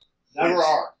why. Never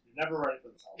are. You're never ready for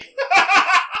the teleport.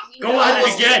 We Go know. at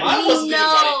it again. I We wasn't even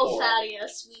ready know, for it.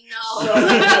 Thaddeus. We So,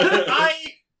 know.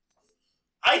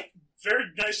 I very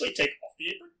nicely take off the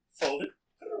apron, fold it,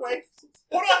 put it away,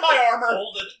 put on my armor,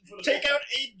 Hold it. Put it take out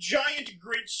a giant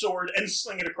great sword, and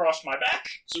sling it across my back.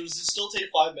 So does it still take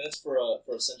 5 minutes for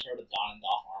a centaur to don and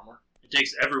doff armor? It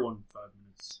takes everyone 5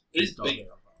 minutes. It's Don't big. get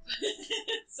off.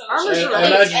 So Armor's should right.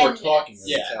 we I imagine we're end talking. it?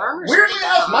 every Yeah. time. Armor's Weirdly really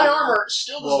enough, down. my armor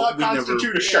still does Well, not we never-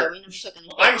 constitute a Yeah, shirt. we never took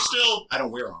anything I'm off. still. I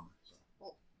don't wear armor.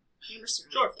 You never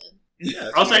surrounded Sure. it. Yeah,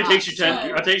 that's I'll say it fine. takes you 10.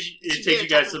 So- It takes you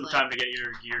guys some technically. time to get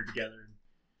your gear together and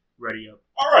ready up.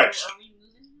 Alright, Are we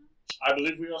moving I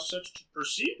believe we are set to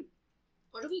proceed.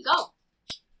 Where do we go?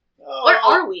 Where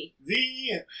are we?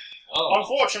 Oh.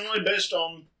 Unfortunately, based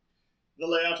on the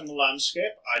layout and the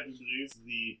landscape, I do believe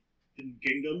the Hidden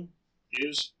Kingdom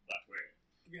is that way.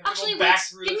 We have to Actually, go back wait,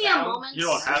 through give the me town. a moment. You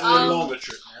don't have to. Um, longer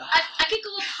trip now. I could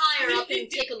go up higher up and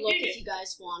take a look if you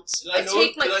guys want. Did I know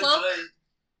take it? my Did I- cloak did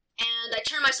and I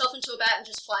turn myself into a bat and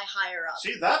just fly higher up.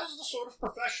 See, that is the sort of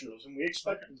professionalism we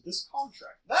expect in this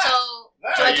contract. So,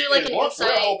 That do I do like is an what we're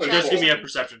insight hoping check? Just give me a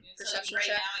perception. So Perception right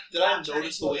check. now, Did I I'm trying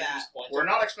notice to the way do he that. was pointing? We're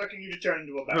not expecting you to turn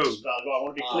into a bat. Who? I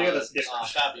want to be clear that's different.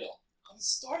 Fabio. I'm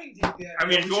starting to get the idea. I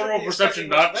mean, if We you want to shouldn't roll be perception expecting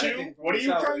not much of to, anything from What are you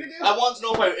this trying to outreach. do? I want to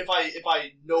know if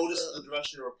I noticed the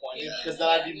direction you were pointing, Yeah. because then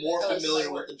I'd be more That was familiar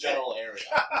my with the work. general area.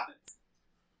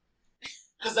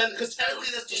 Because technically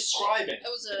that's describing That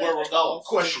was a. where we're going.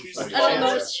 Question. I don't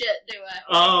notice shit, do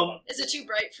I? Is it too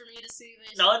bright for me to see?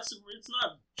 Basically? No, it's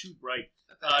not too bright.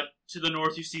 To the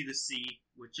north, you see the sea,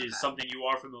 which is something you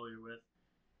are familiar with.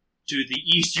 To the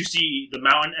east, you see the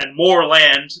mountain and more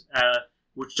land,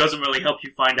 which doesn't really help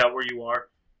you find out where you are.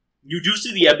 You do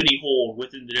see the Ebony Hole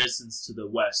within the distance to the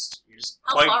west. You're just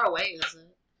How quite, far away is it?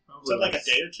 Is that like a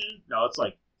day or two? No, it's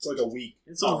like It's like a week.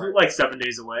 like 7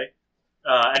 days away.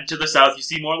 And to the south, you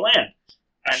see more land.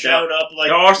 I And shout up like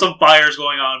there are some fires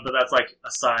going on, but that's like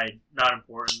aside, not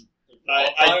important.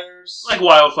 Wildfires. Like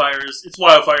wildfires. It's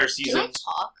wildfire season. Can I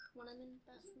talk when I'm in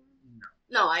that form?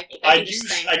 No, I I can do just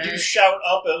think, I do right? shout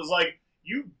up. It was like,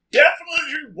 you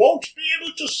definitely won't be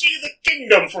able to see the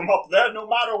kingdom from up there, no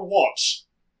matter what.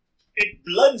 It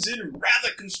blends in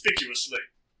rather conspicuously.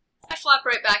 I flop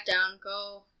right back down,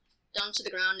 go down to the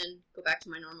ground, and go back to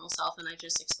my normal self, and I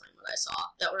just explain what I saw.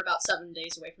 That we're about 7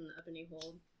 days away from the Ebony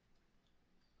Hold.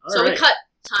 So we cut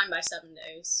time by 7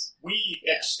 days. We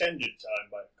extended time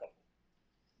by a couple.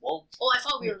 Well, Oh, I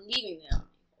thought we were leaving the Ebony Hold.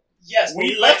 Yes,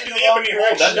 We but left in in the wrong Ebony Hole.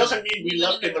 That direction. doesn't mean we We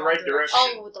left went in in the the wrong right direction.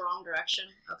 Oh, with the wrong direction?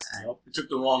 Okay. Nope. We took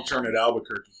the wrong turn at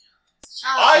Albuquerque.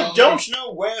 I don't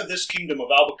know where this kingdom of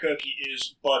Albuquerque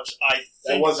is, but I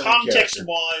think wasn't in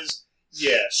context-wise,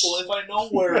 yes. well, if I know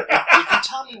where, if you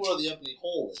tell me where the Ebony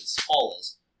Hall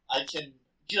is, I can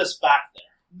get us back there.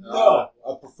 No,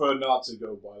 I prefer not to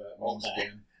go by that means Okay.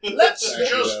 again. Let's Thank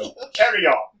you, just carry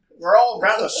on. We're all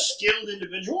rather skilled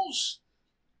individuals.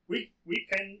 We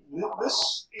can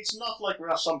this. It's not like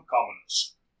we're some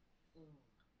commoners.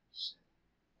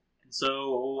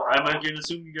 So I'm going to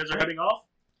assume you guys are heading off.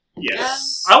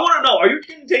 Yes. I want to know: are you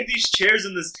going to take these chairs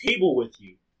and this table with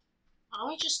you? Why don't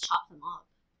we just chop them up?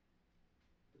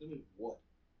 What?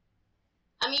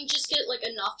 I mean, just get like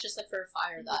enough, just like for a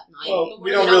fire that night. Well, we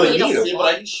You don't don't really need a need whole them. Yeah, but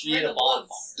I can create a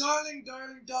bonfire.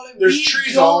 Darling, There's we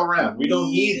trees don't all around. We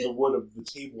don't need need the wood of the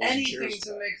table and anything chairs.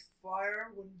 to make fire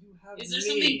when you have Is there me.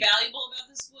 something valuable about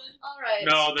this wood? Alright.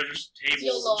 No, they're just tables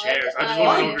Dear and Lord, chairs. I just I-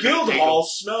 want to know My if you're guild going to take hall them.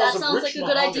 smells That of sounds rich like a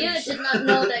good idea. I mahogany. did not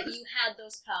know that you had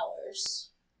those powers.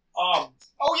 Oh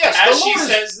yes. As the she Lord is-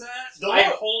 says that, the I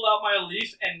Lord- hold out my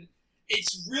leaf, and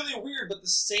it's really weird, but the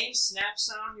same snap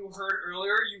sound you heard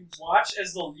earlier, you watch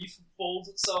as the leaf folds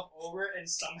itself over and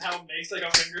somehow makes like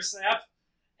a finger snap,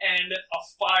 and a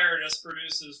fire just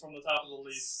produces from the top of the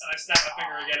leaf. And I snap my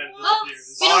finger again and it Well,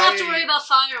 disappears. you don't have to worry about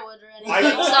firewood or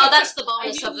anything, so that's the I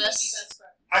bonus knew of we would be this. best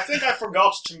friends. I think I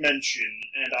forgot to mention,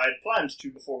 and I had planned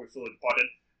to before we fully departed,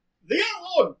 the young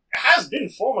lord has been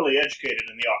formally educated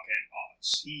in the arcane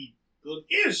arts. He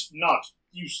is not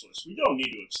useless. We don't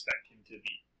need to expect him to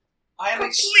be I am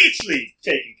completely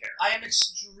taken care of. I am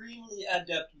extremely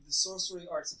adept with the sorcery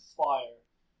arts of fire.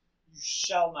 You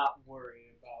shall not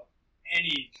worry about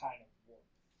any kind of war.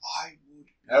 I would.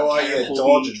 How are you at careful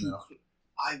dodging, be- though?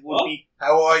 I would What? be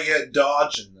How are you at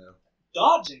dodging, though?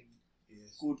 Dodging.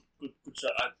 good, sir.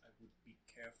 I would be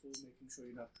careful, making sure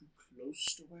you're not too close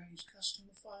to where he's casting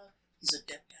the fire. He's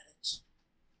adept at it.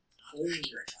 Not very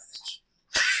good at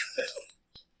it.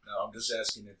 No, I'm just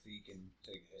asking if he can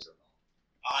take a hit or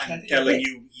not. I'm telling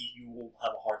you, you will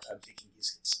have a hard time taking his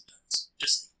hits sometimes.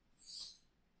 Just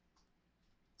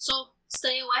So,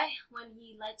 stay away when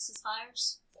he lights his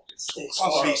fires.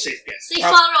 be safe, guys. Stay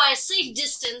far away, safe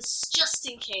distance, just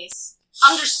in case.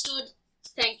 Understood.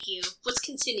 Thank you. Let's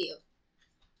continue.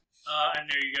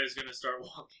 And are you guys gonna start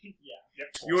walking? Yep.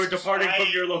 You are departing from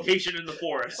your location in the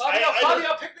forest. Fabio,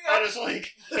 pick me I up! just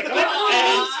like Your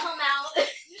arms come out. Like,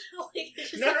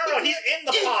 no, he's in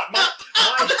the pot.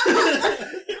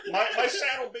 My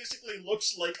saddle basically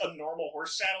looks like a normal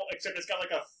horse saddle, except it's got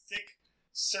like a thick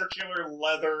circular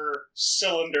leather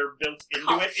cylinder built into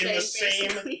it in the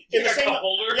same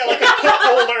holder? yeah, like a cup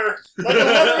holder,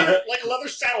 like a leather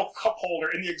saddle cup holder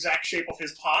in the exact shape of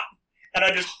his pot, and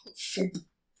I just foop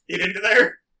it into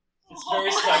there. It's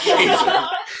very special.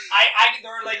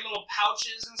 There are like little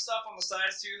pouches and stuff on the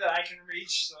sides too that I can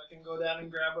reach, so I can go down and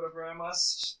grab whatever I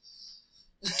must.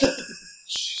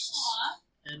 Aw.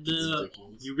 And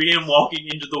you begin walking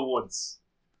into the woods.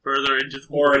 Further into the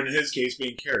Or woods. in his case,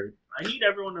 being carried. I need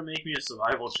everyone to make me a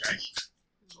survival check.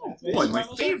 Oh boy, my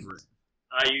favorite.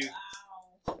 You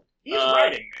Wow. He's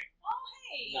riding me. Oh,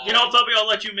 hey. you know, Tubby, I'll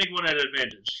let you make one at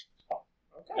advantage.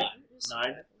 Okay.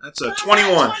 9. That's a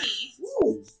 21.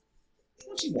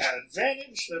 20. At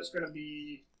advantage, that's going to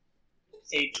be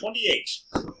a 28.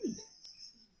 I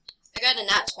got a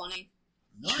nat 20.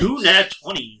 Two nat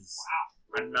 20s.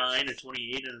 Wow. A 9, a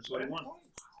 28, and a 21.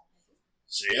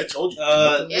 See, I told you.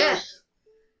 Yeah.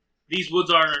 These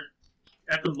woods are,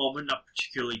 at the moment, not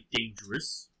particularly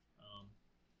dangerous.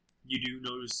 You do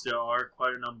notice there are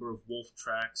quite a number of wolf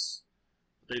tracks.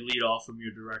 They lead off from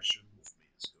your direction.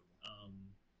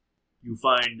 You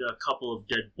find a couple of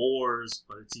dead boars,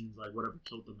 but it seems like whatever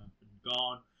killed them have been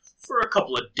gone for a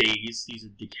couple of days. These are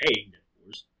decaying dead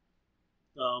boars.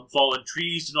 Fallen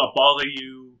trees do not bother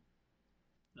you.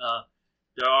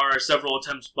 There are several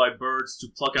attempts by birds to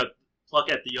pluck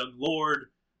at the young lord,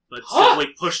 but simply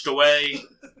pushed away.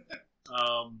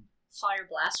 Fire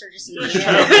blaster just in You the air.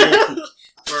 travel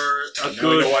for a Now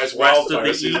good we know why it's rest of wildfire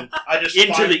the season. I just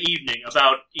into find- the evening,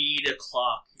 about 8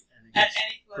 o'clock. And it At gets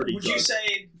any, pretty would you dark.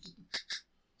 say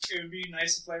it would be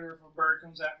nice if a bird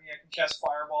comes at me, I can cast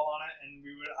fireball on it, and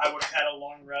I would have had a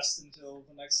long rest until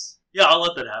the next. Yeah, I'll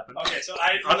let that happen. Okay, so I'll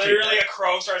take literally that. a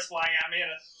crow starts flying at me,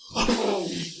 and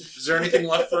Is there anything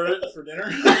left for dinner?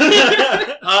 Is You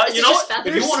it know just what?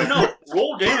 If feathers? you want to know,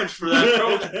 roll damage for that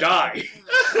crow to die.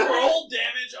 roll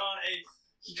damage on a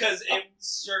because it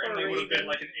certainly would have been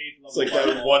like an 8th level. It's like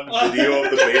that one video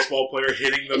of the baseball player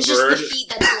hitting the And just bird. the feet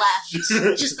that's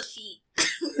left. Just the feet.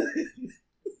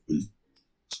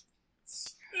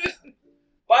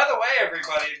 By the way,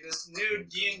 everybody, this new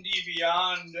D&D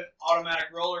Beyond automatic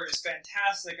roller is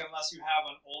fantastic unless you have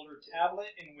an older tablet,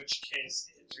 in which case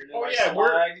it really Oh, likes yeah, to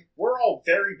lag. We're all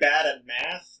very bad at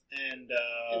math, and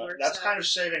It works that's out. kind of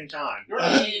saving time.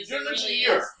 It is, it really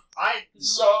is. I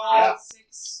So, Yeah.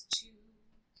 6, 2.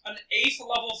 an 8th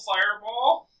level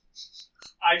fireball,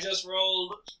 I just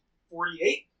rolled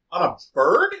 48. On a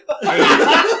bird?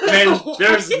 Man,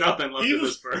 there's nothing left he of this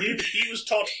was bird. he was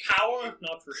taught power,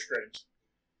 not restraint.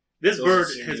 This Doesn't bird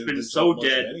seem has to been do so much of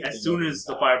dead anything as soon other as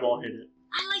than the die. fireball hit it.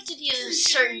 I like to be a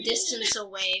certain distance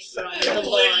away from the Completely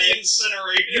Lord.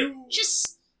 incinerated.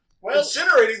 Just, Well,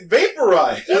 Incinerating,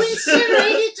 vaporize. you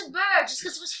incinerated the bird just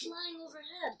because it was flying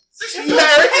overhead. This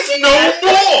bird is no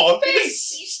more. It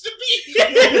ceased to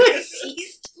be.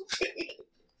 Ceased to be.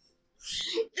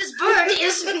 This bird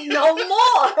is no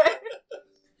more.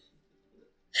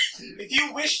 If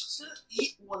you wish to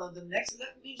eat one of the next,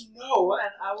 let me know,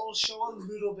 and I will show a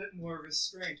little bit more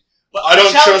restraint. But I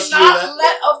don't shall trust you not in that.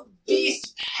 let a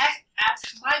beast peck at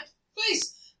my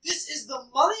face. This is the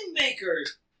money maker.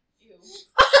 Ew.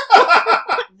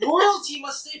 Royalty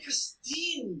must stay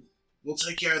pristine. We'll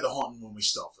take care of the hunting when we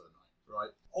stop for the night,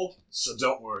 right? Oh. So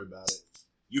don't worry about it.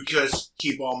 You guys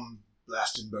keep on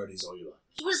blasting birdies all you like.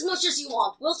 Do as much as you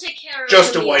want. We'll take care of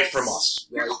Just the away meals. from us.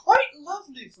 You're Right. quite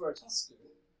lovely for a Tusker.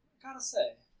 I gotta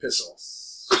say. Piss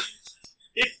off.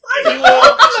 If I'm you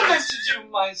all, complimented you,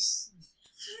 my.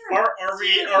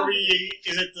 are we?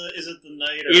 Is it the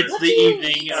night? Or It's What the do you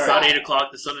evening, eat, around sir? 8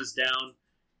 o'clock, the sun is down,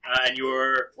 and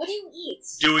you're What do you eat?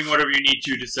 doing whatever you need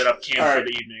to set up camp Alright. for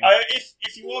the evening.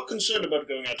 if you are concerned about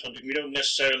going out hunting, we don't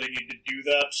necessarily need to do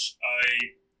that. I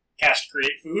cast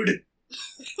create food.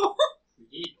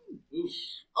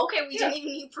 Okay, we didn't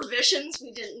even need provisions.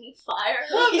 We didn't need fire.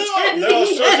 Well, we no, didn't there are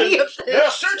need certain- any of this. There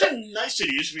are certain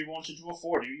niceties we wanted to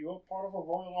afford you. You are part of a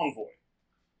royal envoy.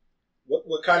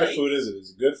 What kind of food is it?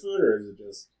 Is it good food or is it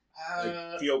just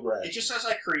Uh, field rat? it just says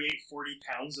I create 40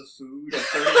 pounds of food and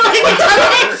 30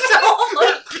 Oh my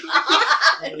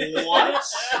god! What?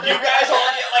 You guys all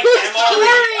get like Who's MREs.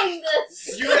 carrying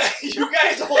this? You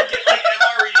guys all get like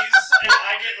MREs, and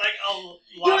I get like a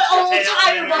Your lobster tail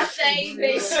entire and buffet,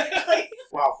 basically.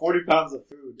 Wow, 40 pounds of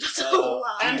food. That's a lot.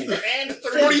 And 30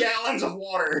 40 gallons of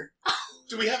water.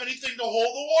 Do we have anything to hold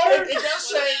the water? It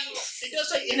does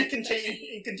say in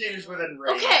containers within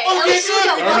range. Okay, Okay, at least we good.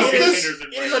 got Army one. This- containers in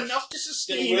range. enough to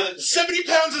Getting rid of the 70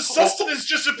 pounds of sustenance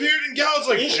just appeared in gallons.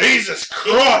 Like, It- Jesus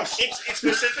Christ! It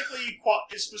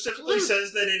specifically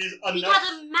says that it is We enough.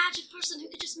 got a magic person who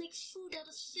could just make food out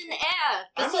of thin air.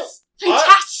 This I'm a- is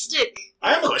fantastic.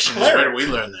 I am a Question is, where cleric. do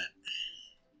we learn that?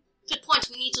 Good point.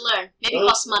 We need to learn. Maybe Well,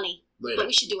 cost money, Later. but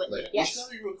we should do it. Later. Yes. Which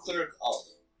color are you a cleric of?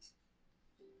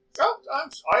 Oh,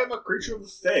 I am a creature of the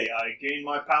Fae. I gain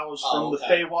my powers from Oh, the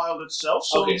okay. Feywild itself.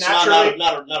 So Okay, so naturally,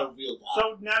 not a real guy.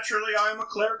 so naturally, I am a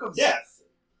cleric of death.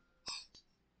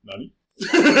 Nani?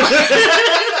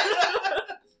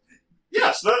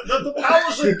 Yes, the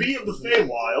powers that be of the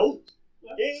Feywild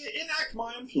enact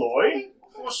my employ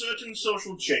for certain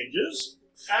social changes,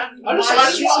 and I just my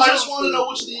want to know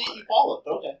which of the 8 you follow.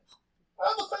 Okay.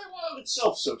 the Feywild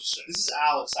itself, so to say. This is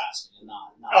Alex asking, and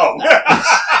not. Oh,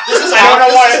 This is I don't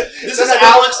know why. Alex. This is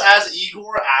Alex as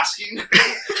Igor asking.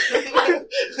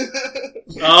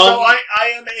 So I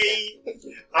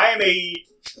am a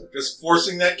Just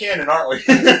forcing that cannon, aren't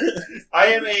we? I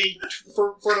am a,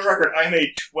 for the record, I am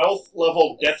a 12th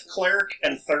level Death Cleric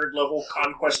and 3rd level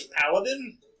Conquest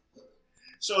Paladin.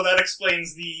 So that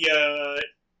explains the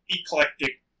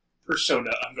eclectic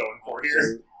persona I'm going for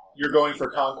here. You're going for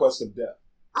conquest of death.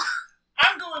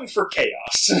 I'm going for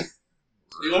chaos.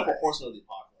 You went for Horseman of the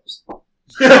Apocalypse.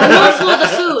 I'm all for the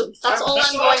food. That's all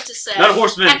That's I'm all- going to say. Not a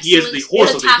horseman, he is the Excellent,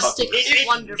 horse of the fantastic, apocalypse.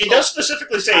 wonderful. It does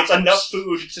specifically say it's enough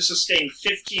food to sustain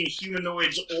 15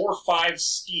 humanoids or 5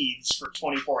 steeds for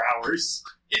 24 hours.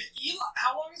 If Eli,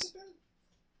 how long has it been?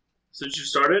 Since you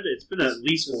started, it's been at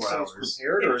least 4 hours.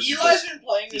 Prepared, or If is it Eli's just been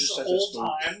playing he this just the says whole it's food.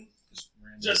 time,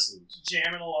 random just foods?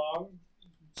 jamming along,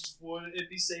 would it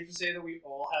be safe to say that we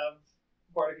all have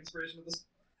bardic inspiration with this?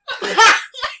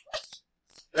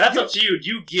 That's up to you. Do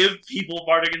you give people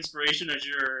bardic inspiration as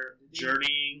you're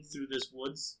journeying through this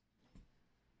woods?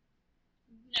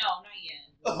 No, not yet.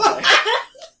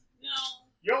 No.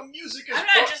 Your music is I'm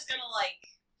not just gonna,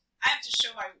 I have to show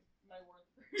my worth.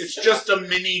 It's just a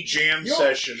mini jam Yo,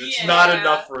 session. It's yeah. not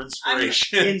enough for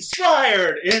inspiration.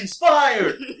 Inspired!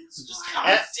 Inspired! Just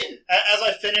constant. As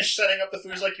I finish setting up the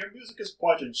food, he's like, your music is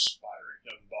quite inspiring,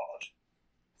 young bard.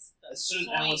 As soon as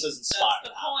Point. Alan says That's inspired, the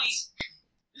it point. happens.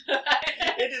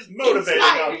 It is motivating.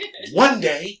 Inspired. One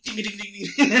day, ding ding ding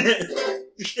ding.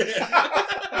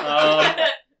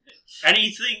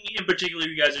 Anything in particular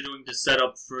you guys are doing to set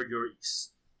up for your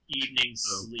evening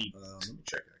sleep? Let me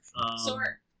check, actually. So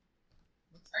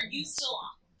are you still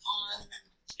on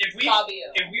If we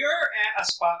Fabio? if we are at a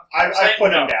spot, I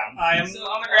put him down. I am So-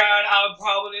 on the ground. I would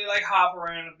probably hop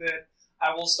around a bit.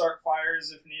 I will start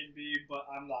fires if need be, but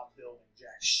I'm not building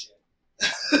jack shit.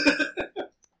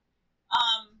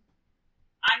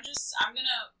 I'm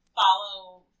gonna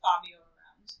follow Fabio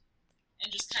around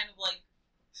and just kind of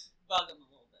bug him a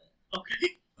little bit.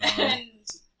 Okay. And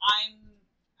I'm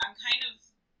kind of,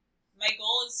 my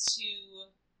goal is to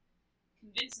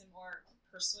convince him or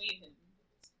persuade him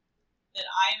that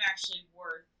I am actually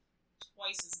worth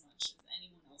twice as much as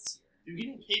anyone else here. You're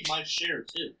getting paid my share,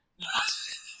 too.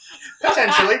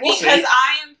 Potentially, we'll Because see.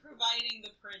 I am providing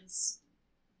the prince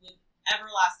with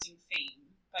everlasting fame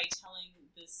by telling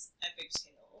this epic tale.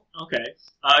 Okay.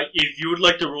 If you would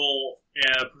like to roll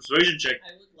a persuasion check,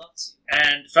 I would love to.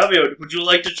 and Fabio, would you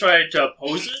like to try to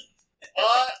oppose it?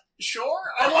 Sure.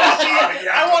 I want to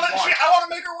see. I want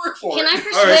to make her work for Can I it.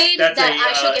 persuade that's that a,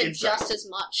 I should get insight. just as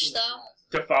much,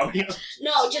 though? To Fabio?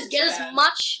 No, just get as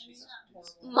much I mean, not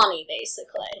horrible. money,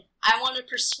 basically. I want to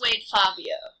persuade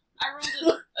Fabio. I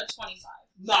rolled a 25.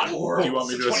 Not horrible. Do you want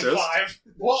me to assist? 25.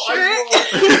 Well, Sure.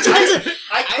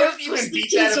 I couldn't even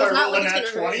beat that if I rolled a nat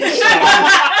 20.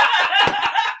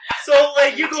 So,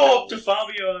 like, you go up to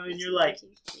Fabio and you're like,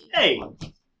 hey,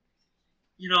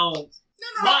 you know,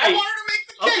 No, My- I wanted to make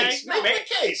the Okay, case. Make make-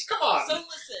 the case. Come on. So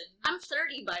listen, I'm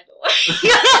 30, by the way.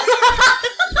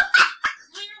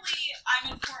 clearly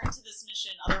I'm important to this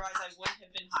mission, otherwise I wouldn't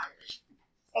have been hired.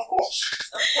 Of course.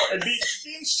 Of course. It'd be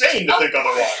insane to think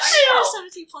otherwise. I know.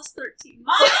 17 plus 13.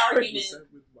 My argument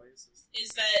is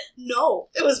that No,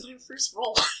 it was my first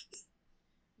roll.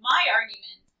 my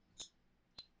argument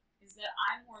is that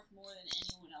I'm worth more than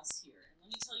anyone else here, and let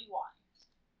me tell you why.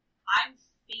 I'm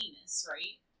famous,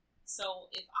 right?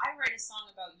 So if I write a song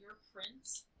about your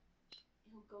prince,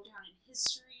 it'll go down in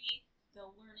history.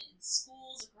 They'll learn it in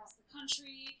schools across the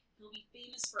country. He'll be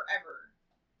famous forever.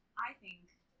 I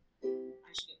think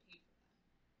I should get paid for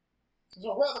that. It's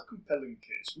a rather compelling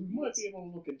case. We might be able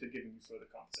to look into giving you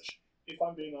further compensation. If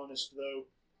I'm being honest, though,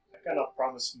 I cannot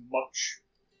promise much.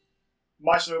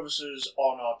 My services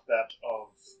are not that of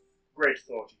great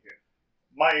authority here.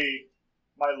 My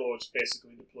lords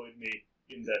basically deployed me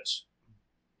in that,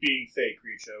 being Fey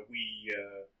creature, we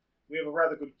have a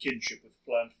rather good kinship with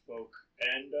plant folk,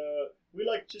 and we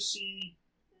like to see,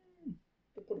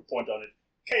 to put a point on it,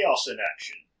 chaos in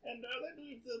action. And they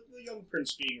believe that the young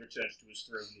prince being returned to his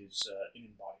throne is an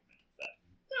embodiment of that.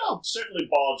 There are certainly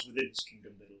bards within his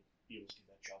kingdom that'll be able to do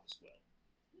that job as well.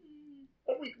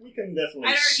 But we can definitely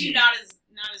I'd see. argue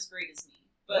not as great as me,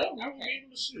 but Well, we'll be okay. able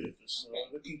to see at this,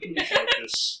 the conclusion of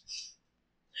this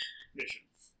mission.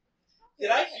 Did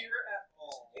I hear at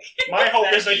all? My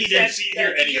hope is that he didn't said hear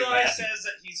that any of Eli that. says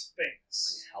that he's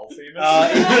famous. How famous?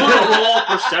 if you want to roll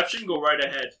perception, go right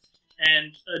ahead.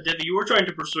 And, Debbie, you were trying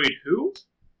to persuade who?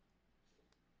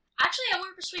 Actually, I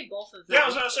want to persuade both of them. Yeah, I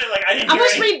was gonna say, like, I didn't I hear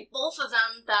want to any. persuade both of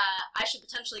them that I should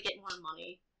potentially get more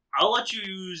money. I'll let you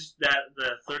use the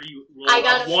 30 roll I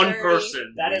got of a one 30.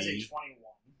 person. That is a 21.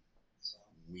 So.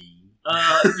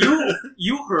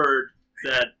 You heard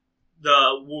that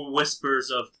the whispers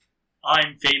of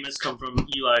 "I'm famous" come from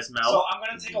Eli's mouth. So I'm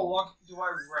gonna take a look. Do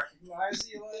I recognize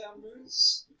Eli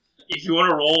Ambrose? If you want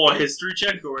to roll a history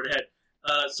check, go right ahead.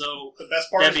 So The best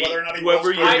part Debbie, is whether or not he whoever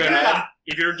rolls you're I good or do gonna- bad. not.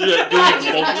 if you're doing it both of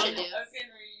them, I was gonna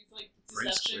use like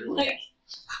deception, clearly. like.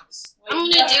 I'm gonna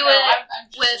no, do no, it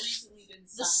I've just with recently been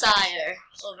The signed. sire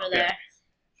over Okay. there.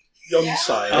 Young Yeah.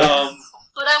 sire.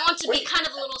 But I want to be Wait. kind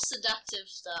of a little seductive,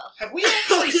 though. Have we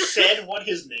actually said what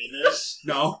his name is?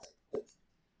 no,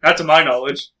 not to my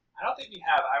knowledge. I don't think we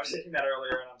have. I was thinking that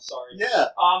earlier, and I'm sorry. Yeah.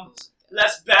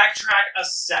 Let's backtrack a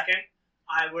second.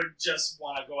 I would just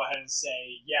want to go ahead and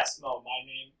say, yes, no, my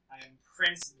name, I am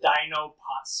Prince Dino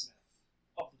Potsmith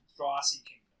of the Drossi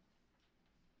Kingdom.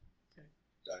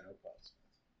 Dino Pots.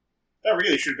 That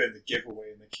really should have been the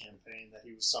giveaway in the campaign, that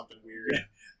he was something weird.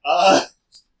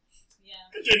 Yeah.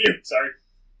 Continue. Sorry.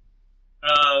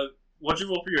 What'd you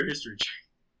roll for your history check?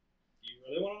 Do you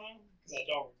really want to know? Because I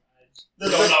don't. The,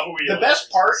 know who he the is.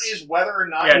 best part is whether or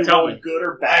not Yeah, you tell roll me. good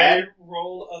or I bad.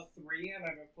 rolled a 3 and I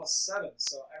got +7,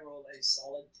 so I rolled a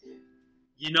solid 2.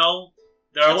 You know,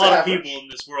 there are a That's lot of average. people in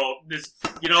this world. It's a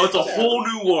That's whole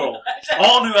new world,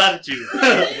 all new attitude.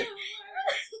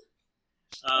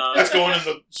 That's going in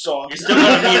the song. You're still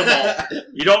gonna meet them all.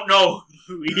 You don't know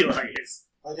who Eli is.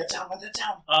 Write that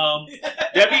down.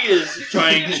 Debbie is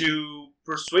trying to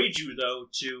persuade you, though,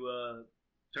 to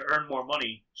earn more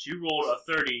money. She rolled a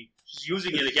 30. She's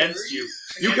using it against you.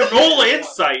 You can roll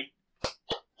insight.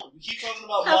 We keep talking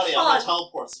about Have money. I'm fun. gonna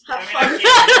teleport. Have I mean, fun. I can't. If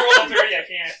you roll a 30, I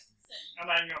can't. I'm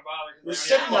not even going to bother. 'cause We're I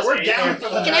setting already up- we're have down +8. for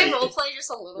the Can I night. roleplay just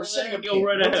a little We're bit? setting up Go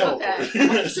right ahead.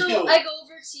 Okay. So I go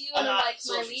over to you and I'm like, my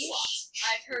social liege, slots.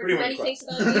 I've heard What do you many want, things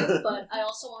about you, but I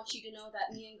also want you to know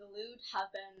that me and Galud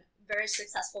have been very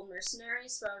successful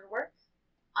mercenaries throughout our work.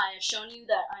 I have shown you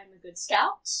that I'm a good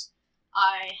scout.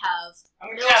 I have I'm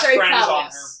going to cast military friends on her.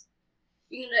 prowess.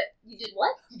 You did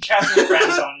what? I'm casting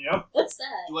friends on you. What's that?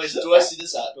 Do I see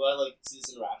this out? Do I like see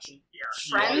this interaction?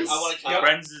 Friends? I want to cast.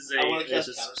 Friends is I want a to cast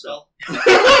is a a counter spell. spell.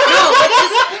 No, what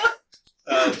is it?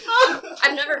 Um,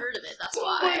 I've never heard of it, that's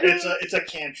why. It's a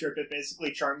cantrip. It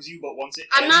basically charms you, but once it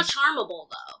I'm not ends- charmable,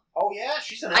 though. Oh yeah,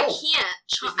 she's an I elf.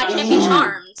 I can't be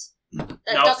charmed.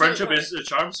 That No, doesn't friendship work. is a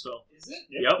charm spell. Is it?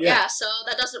 Yep. Yeah, so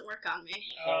that doesn't work on me.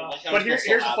 My counter But here's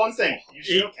spell the fun happens. thing: you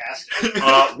still cast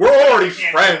it. we're already It's a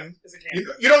cantrip. friends. It's a You,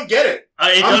 cantrip. you don't get it.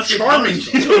 It I'm does get charming.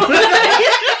 counterspell.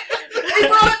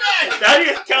 Now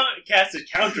you cast a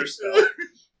counter spell.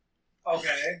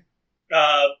 Okay.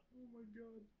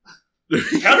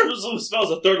 Counter spell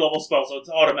is a third level spell, so it's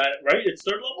automatic, right? It's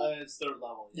third level? It's third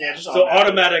level. Yeah, just So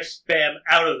automatic spam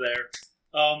out of there.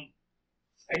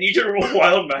 I need you to roll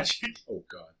wild magic. Oh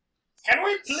god. Can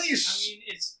we I please? mean,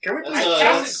 it's Can we That's please? a-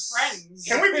 Tone, friends.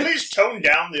 can we please tone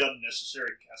down the unnecessary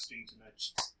casting tonight?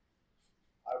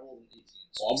 I rolled an 18.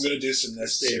 So Well, I'm gonna do some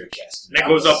necessary casting. That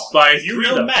goes up by You 3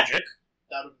 know though. magic.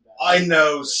 That would be bad. I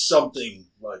know something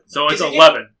like So it's Is it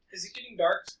 11. Is it getting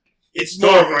dark? it's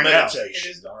dark more of a right now. It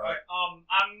meditation. is. All Alright. right.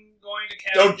 I'm going to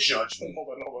cast. Don't judge me. Hold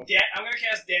on. I'm going to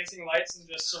cast dancing lights and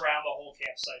just surround the whole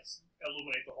campsite,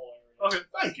 illuminate the whole area. Okay.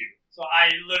 Thank you. So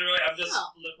I've just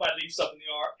Oh. lift my leaves up in the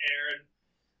air, and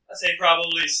I say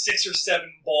probably 6 or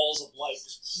 7 balls of light,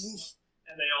 just woof,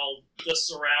 and they all just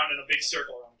surround in a big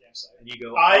circle around the campsite. And you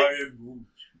go, I- am Groot.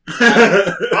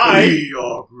 I- We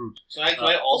are Groot. Can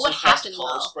I also what cast happened,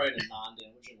 color though? spray in a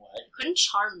non-damaging way? You couldn't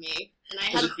charm me, and I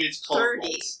Because had it creates color 30,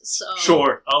 bolts. so...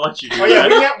 Sure, I'll let you do Oh yeah,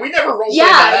 that. we never rolled that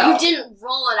Yeah, you out. didn't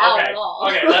roll it out at all.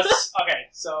 Okay, let's. Okay,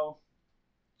 so.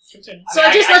 Continue. So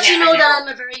I just let you can't- know I that can't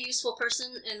I'm a very useful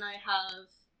person, and I have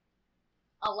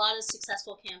a lot of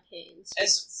successful campaigns.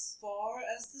 As far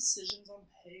as decisions on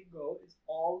pay go, it's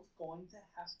all going to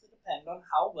have to depend on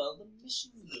how well the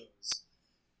mission goes.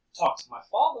 Talk to my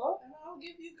father, and I'll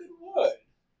give you a good word.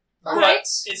 Alright,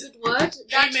 It's good word.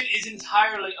 That payment is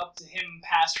entirely up to him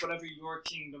past whatever your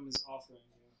kingdom is offering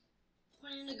you.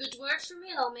 put in a good word for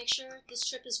me, and I'll make sure this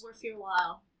trip is worth your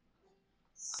while.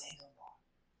 Say no more.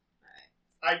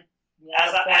 Alright.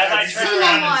 As I Say turn no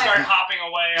around more. and start hopping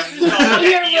away, I'm just gonna look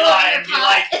You're at Eli and be rolling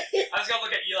like, your pot. I was gonna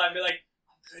look at Eli and be like,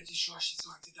 I'm pretty sure she's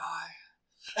going to die.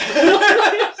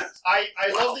 I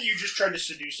love that you just tried to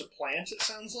seduce a plant. It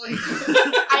sounds like.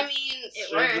 I mean, it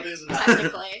Sure, it worked, is.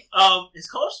 technically. Is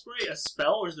color spray a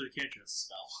spell or is it a cantrip?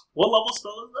 Spell. What level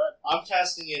spell is that? I'm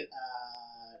casting it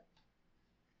at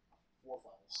 4th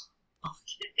level.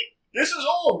 This is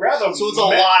all rather. So it's a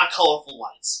lot of colorful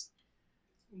lights.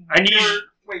 I need-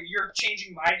 Wait, you're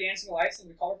changing my dancing lights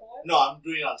into colorful lights? No, I'm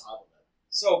doing it on top of it.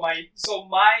 So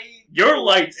my Your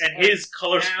lights and his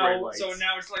color now, spray lights. So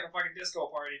now it's like a fucking disco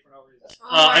party for no reason.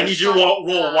 I need you to roll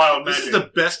a wild This magic. is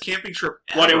the best camping trip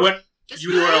ever. What, it went? This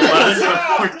You were was-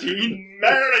 11 to 14?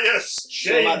 Merriest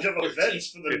change of 15. events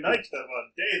for the night of a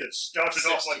day that started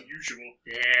off like usual.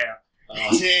 Yeah.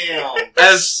 Damn.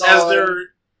 As Solid. they're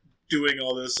doing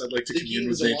all this, I'd like to commune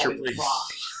with nature, Begins please. along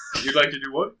You'd like to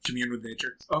do what? Commune with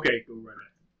nature. Okay, go right ahead.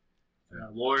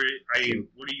 Lori,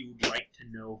 what do you like to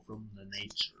know from the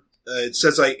nature? It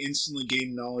says I instantly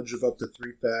gain knowledge of up to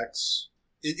 3 facts.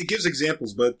 It gives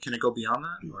examples, but can it go beyond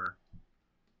that? Or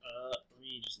Let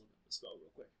me just look at the spell real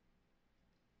quick.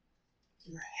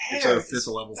 Your It's hair a is 5th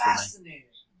level for me. fascinating.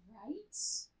 Right?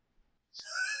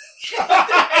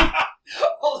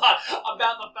 Hold on.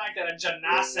 About the fact that a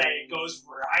Janase goes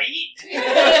right?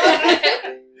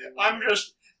 I'm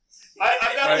just. Right,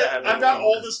 I've got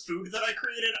all this food that I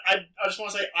created. I just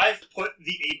want to say I've put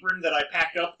the apron that I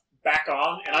packed up back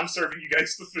on, and I'm serving you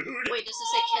guys the food. Wait, does it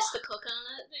say kiss the cook on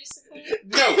it, basically?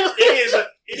 No, it is a. It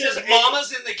It is says a,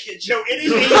 Mama's in the kitchen. No, it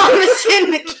is a. Mama's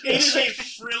in the It is kitchen. a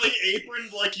frilly apron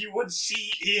like you would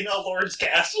see in a lord's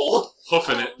castle.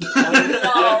 hoofing it. Yeah,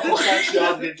 No. it's actually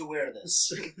obligated to wear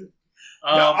this. No,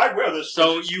 I wear this.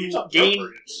 so it's you appropriate. gain.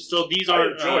 So these I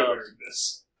aren't. enjoy wearing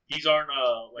this. These aren't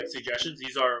like suggestions.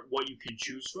 These are what you can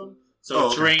choose from. So Oh,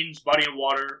 okay. terrains, body of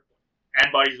water,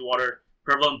 and bodies of water,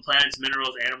 prevalent plants,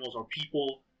 minerals, animals, or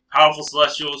people, powerful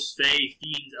celestials, fae,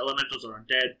 fiends, elementals, or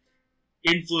undead,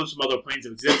 influence from other planes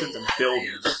of existence, and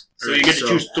buildings. So you get to So-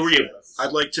 choose 3 of them.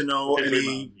 I'd like to know Within 3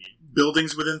 any miles.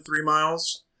 buildings within 3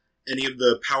 miles, any of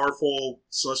the powerful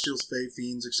celestials, fae,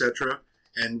 fiends, etc.,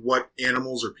 and what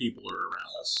animals or people are around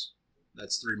us.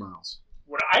 That's 3 miles.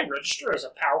 Would I register as a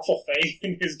powerful fae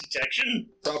in his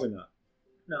detection? Probably not.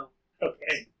 No.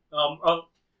 Okay.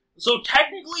 So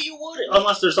technically you would,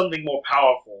 unless there's something more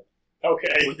powerful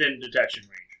Okay. within detection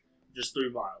range. Just 3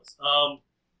 miles.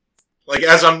 Like,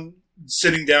 as I'm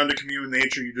sitting down to commune with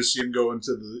nature, you just see him go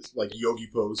into the, like, yogi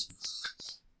pose.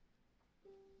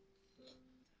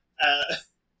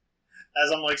 As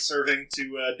I'm like serving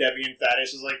to Debbie and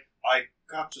Thaddeus, is like, I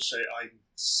got to say, I'm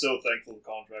so thankful the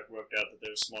contract worked out that they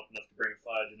were smart enough to bring a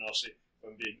fire genasi. If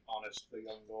I'm being honest, the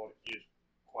young lord is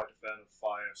quite a fan of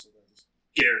fire, so that is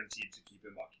guaranteed to keep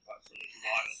him occupied for a little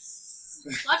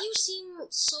while. Why do you seem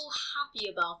so happy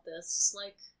about this?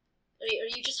 Like,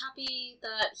 are you just happy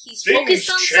that he's Things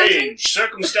focused on something? change.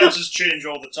 Circumstances change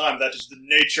all the time. That is the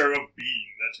nature of being.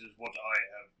 That is what I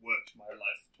have worked my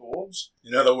life towards.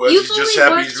 In other words, You've he's just only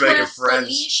happy worked he's making with friends.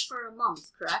 Alish for a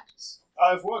month, correct?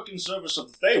 I've worked in service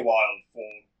of the Feywild for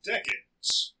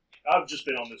decades. I've just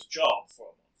been on this job for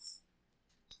a month.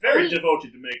 Very Oh.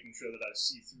 devoted to making sure that I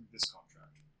see through this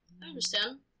contract. I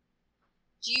understand.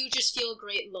 do you just feel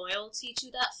great loyalty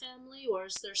to that family, or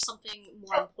is there something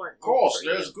more important? Of course, for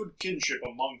you? there's good kinship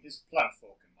among his plant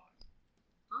folk and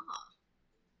mine. Ah,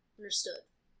 understood.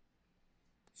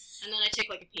 And then I take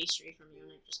like a pastry from you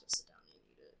and I just go sit down and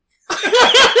eat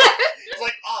it. It's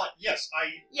like, yes,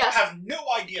 I Yes. have no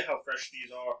idea how fresh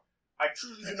these are. I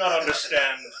truly do not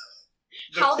understand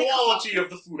the How they come quality of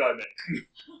the food I make.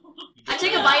 I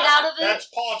take a bite out of it. That's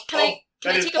part Can of I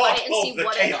that is take a part bite and of see the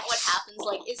what chaos. happens?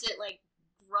 Like, is it like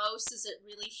gross? Is it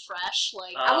really fresh?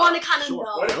 Like, I want to kind of sure.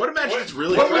 know. I would imagine it's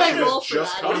really what would fresh I and roll it's for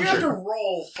just that? What do you have to conjured.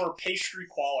 roll for pastry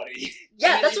quality?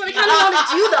 Yeah, that's what I kind of want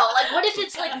to do though. Like, what if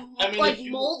it's like if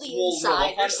you moldy roll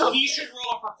inside well, or something? He should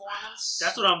roll a performance.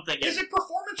 That's what I'm thinking. Is it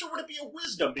performance or would it be a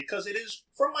wisdom? Because it is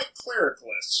from my cleric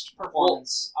list.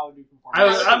 performance. I would do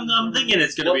performance. I'm thinking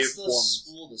it's gonna be a What's the performance.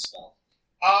 school to spell?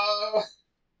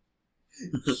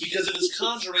 Because if it's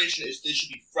conjuration, they should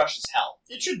be fresh as hell.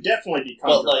 It should definitely be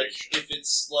But like, conjuration. if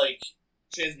it's like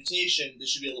transmutation, this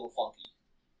should be a little funky.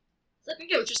 I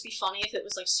think it would just be funny if it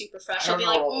was like super fresh. I I'd be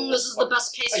don't like, know. this is the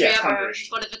best pastry Yeah, ever. conjuration.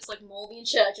 But if it's like moldy and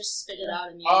shit, I just spit it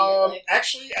out immediately.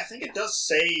 Actually, I think it does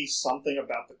say something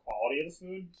about the quality of the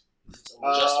food. It's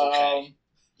just okay.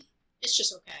 It's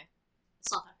just okay.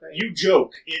 It's not that great. You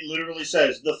joke. It literally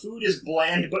says, the food is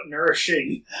bland but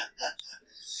nourishing.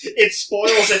 It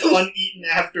spoils if uneaten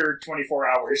after 24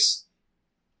 hours.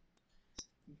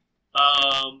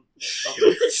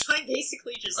 Okay. So I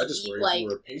basically just I just eat worried like. you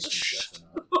were a pastry chef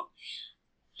or not.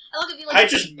 I look at you like. I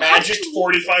just how did magicked you-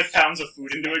 45 pounds of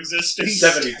food into existence.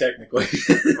 70 technically.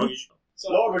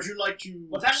 So, Lord, would you like to...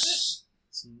 what time is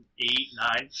It's 8,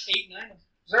 9. 8, 9.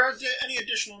 Is there any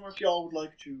additional work y'all would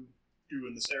like to do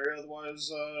in this area? Otherwise,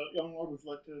 young lord, would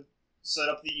you like to set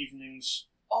up the evening's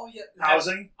Oh, yeah.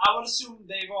 housing? I would assume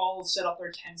they've all set up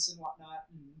their tents and whatnot.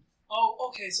 Oh,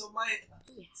 okay, so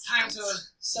time to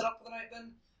set up for the night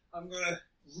then. I'm gonna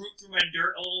root through my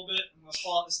dirt a little bit. I'm gonna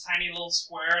pull out this tiny little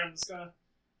square and I'm just gonna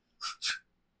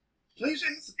Please, in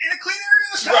a clean area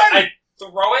this time! I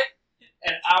throw it,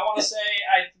 and I want to say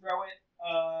I throw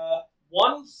it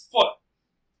 1 foot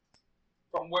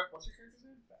from where. What's your character's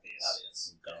name?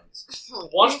 Thaddeus.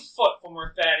 1 foot from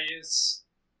where Thaddeus,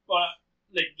 but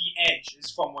like the edge is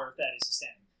from where Thaddeus is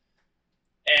standing,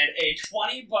 and a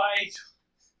 20 by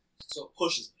So it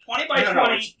pushes. 20 by No,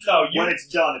 20. No, you when it's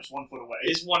done, it's 1 foot away.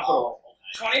 is 1 foot away.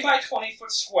 20 by 20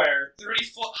 foot square, 30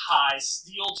 foot high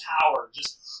steel tower,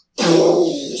 just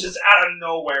out of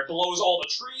nowhere, blows all the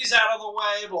trees out of the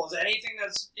way, blows anything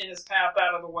that's in his path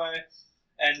out of the way,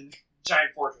 and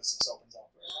giant fortress just opens up.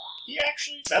 He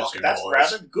actually, that's Fucking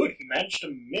rather boys. good. He managed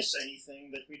to miss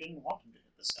anything that we didn't want him to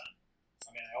hit this time.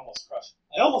 I mean, I almost crushed.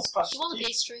 I almost crushed. You want a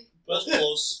pastry? But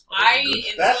close. I Good.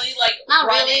 instantly like Not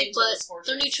run really, into but this fortress.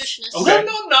 they're nutritionists. Okay.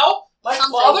 No. My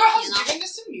Something, father has you know? given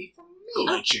this to me from me.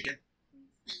 Like chicken.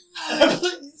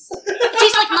 It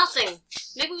tastes like nothing.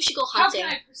 Maybe we should go How hunting.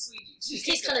 can I persuade you to It take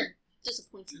tastes it? kind of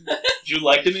disappointing. Would you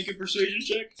like to make a persuasion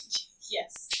check?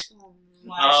 Yes. Oh,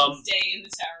 Why I Um, should stay in the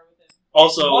tower with him.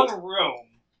 Also, One room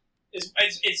is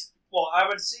it's well, I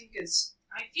would think it's.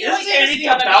 I It feel doesn't like say there's anything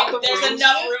gonna about be, the there's rooms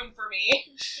enough yet. room for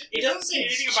me. It doesn't say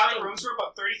It's anything about the giant. rooms. We're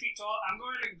about 30 feet tall. I'm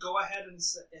going to go ahead and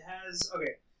say it has.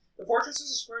 Okay. The fortress is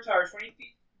a square tower, 20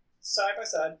 feet side by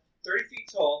side, 30 feet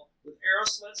tall, with arrow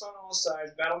slits on all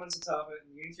sides, battlements atop it,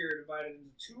 and the interior divided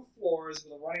into 2 floors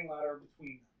with a running ladder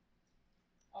between them.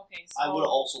 Okay, so I would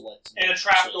also like to. And a make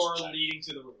trapdoor persuasion check. leading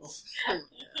to the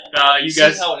roof. you See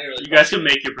guys, how nearly you guys can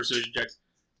make your persuasion checks.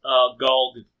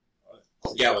 Gald,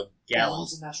 Gallon. Gallon.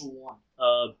 It's a natural one.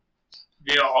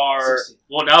 There are 16.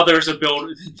 well now. There's a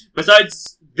building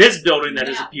besides this building that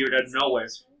has Yeah. appeared out of nowhere.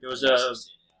 There was a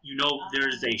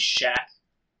there's a shack,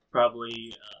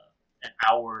 probably an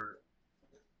hour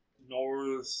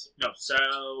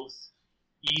south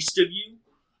east of you.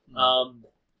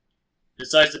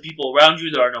 Besides the people around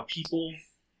you, there are no people.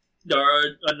 There are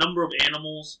a number of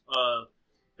animals,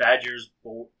 badgers,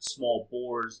 small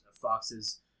boars,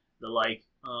 foxes, the like.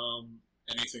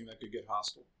 Anything that could get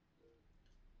hostile.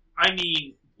 I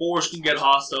mean, boars can get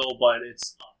hostile, but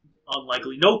it's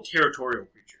unlikely. No territorial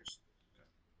creatures.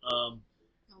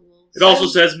 It also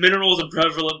says minerals and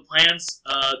prevalent plants.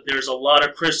 There's a lot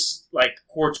of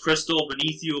quartz crystal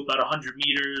beneath you, about 100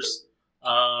 meters.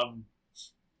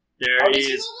 There How does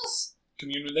he is. know this?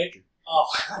 Commune with nature. Oh.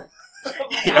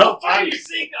 Yep. Why are you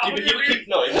saying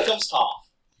No, it becomes tough.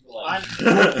 Like,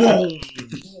 Boom.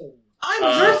 I'm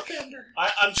Earthbender.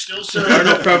 I'm still There are no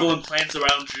certain. prevalent plants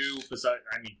around you. Besides,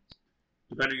 I mean,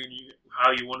 depending on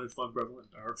how you want to define prevalent,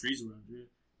 there are trees around you.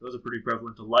 Those are pretty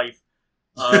prevalent to life.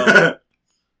 Not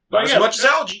as yeah, much as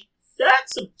algae.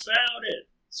 That's about it.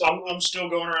 So I'm still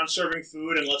going around serving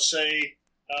food, and let's say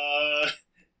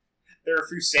there are a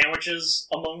few sandwiches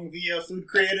among the food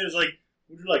creators. Like,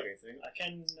 would you like anything? I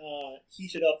can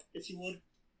heat it up if you would.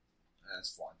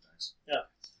 That's fine, thanks.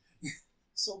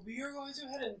 So we are going to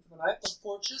head in for the night. The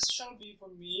fortress shall be for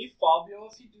me, Fabio,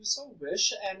 if you do so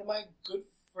wish, and my good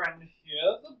friend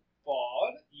here, the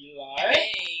bard, Eli.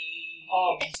 Hey.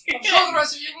 I'm sure the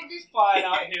rest of you will be fine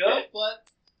out here, but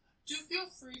do feel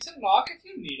free to knock if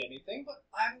you need anything. But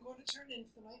I'm going to turn in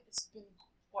for the night. It's been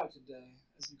quite a day,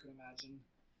 as you can imagine.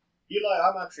 Eli,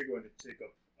 I'm actually going to take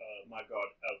up my guard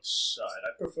outside.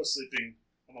 I prefer sleeping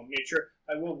among nature.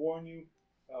 I will warn you,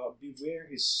 beware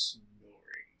his snoring.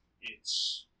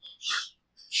 It's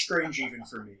strange even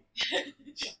for me.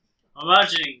 I'm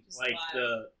imagining Just like wild.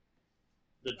 the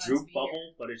Glad to droop be here.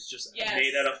 bubble, but it's just Yes.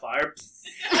 made out of fire.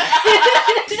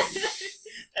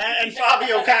 And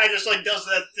Fabio kind of just like does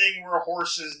that thing where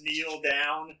horses kneel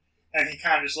down, and he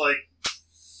kind of just like,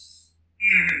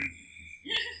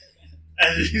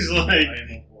 and he's like, I am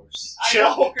a horse. I'm chill.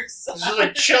 a horse. he's just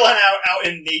like chilling out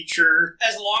in nature.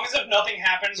 As long as if nothing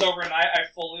happens overnight, I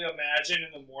fully imagine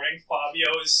in the morning Fabio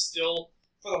is still,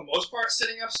 for the most part,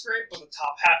 sitting up straight, but the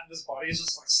top half of his body is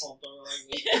just like slumped over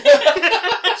like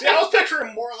this. See, I was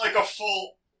picturing more like a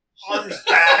full arms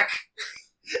back,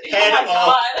 Oh head my up,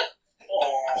 god.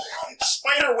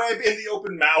 spider web in the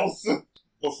open mouth.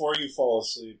 Before you fall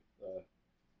asleep,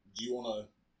 do you want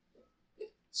to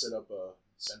set up a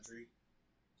sentry?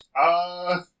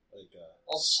 Like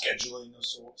scheduling of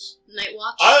sorts? Night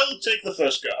watch. I'll take the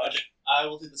first guard. I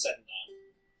will do the second time.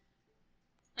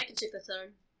 I can take the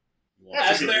third. You want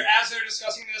As to they're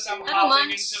discussing this, I'm I don't hopping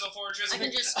mind. into the fortress. I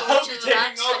can just I'll go be to the taking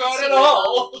back. no so I guard can at see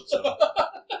all.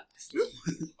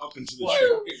 up into the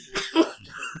tree?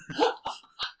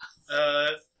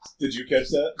 Did you catch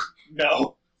that?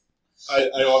 No.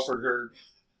 I offered her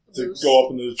to Loose. go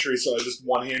up into the tree, so I just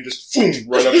one hand just boom,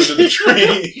 right up into the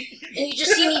tree. And you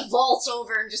just see me vault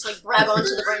over and just like grab onto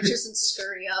the branches and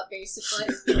scurry up, basically.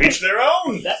 Each their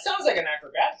own. That sounds like an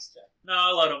acrobatics check. No,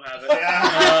 I'll let him have it.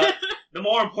 Yeah. The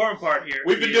more important part here.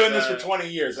 We've been is, doing this for 20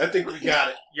 years. I think we got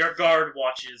it. Your guard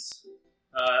watches.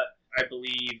 I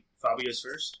believe Fabio's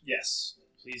first. Yes.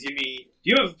 Please give me.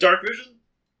 Do you have dark vision?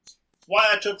 Why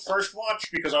I took first watch,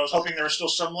 because I was hoping there was still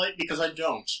some light, because I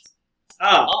don't.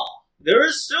 Ah, Ah. there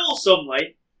is still some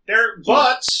light. There,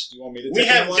 but Do you want me to we take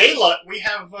have it? daylight. We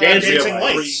have Dancing dancing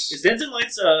lights. lights. Is dancing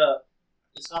lights?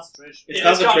 It's concentration. It's It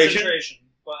is concentration?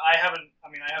 but I haven't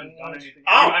done anything.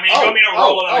 Oh, I mean, you want me to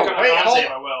roll it on a wait, con hold save,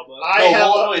 on. I will, but... I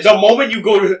have. The moment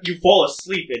you fall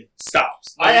asleep, it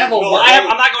stops. I have a No, work. I'm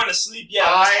not going to sleep yet,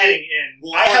 I'm just I- heading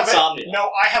in. I have insomnia.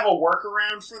 I have a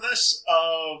workaround for this.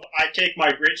 Of I take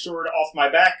my greatsword off my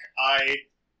back, I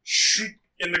shoot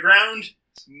in the ground,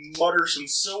 mutter some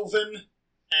Sylvan,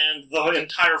 and the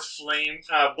entire flame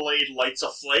blade lights a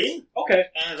flame, Okay,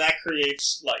 and that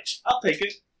creates light. I'll take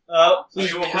it.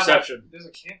 Please roll We have perception. There's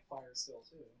a campfire still,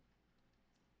 too.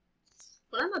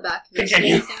 When I'm in back, can I see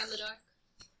Continue. anything in the dark?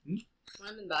 Hmm? When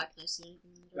I'm in back, can I see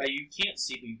anything in the dark? You can't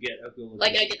see, but you get a good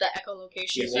Like I get that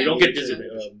echolocation. Yeah, so you I don't can get see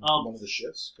disadvantage. anything. One of the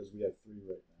shifts, because we have 3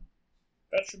 right now.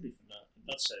 That should be enough.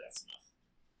 Let's say that's enough.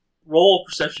 roll a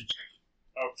perception check.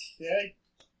 Okay.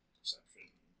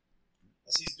 Perception.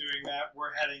 As he's doing that,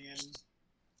 we're heading in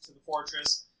to the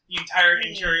fortress. The entire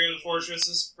interior of the fortress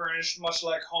is furnished much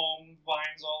like home.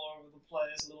 Vines all over the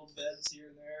place, little beds here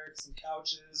and there, some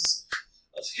couches.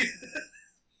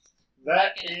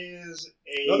 That is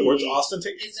a. In other words, Austin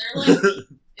takes. Is there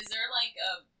like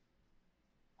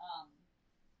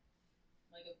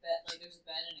a bed, like there's a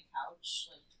bed and a couch,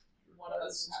 like one of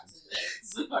us would have to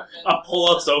sleep on bed. A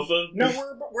pull-out sofa. No,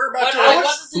 we're about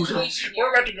What's to. the situation here?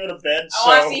 We're about to go to bed. I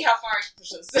want to So see how far I can push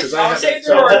this. Because I I would have say it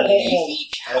there are felt- leafy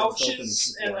I have it felt in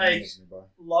couches the and floor like animals nearby.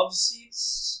 love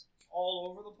seats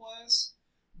all over the place.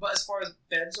 But as far as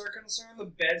beds are concerned, the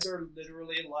beds are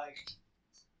literally like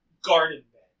garden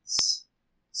beds.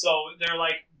 So they're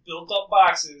like built up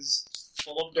boxes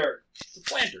full of dirt.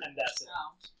 And that's it.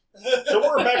 Oh. So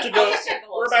we're about to I'll go. just take the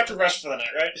whole We're about to thing. rest for the night,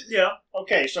 right? Yeah.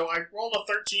 Okay, so I rolled a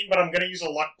 13, but I'm going to use a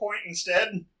luck point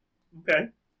instead Okay.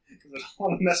 because I don't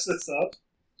want to mess this up.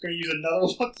 I'm going to use another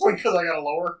luck point because I got a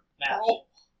lower Math. roll.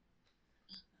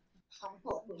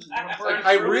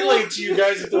 I relayed to you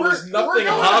guys that there was We're nothing going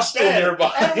hostile to bed.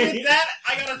 nearby. And with that,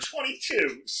 I got a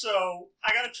 22. So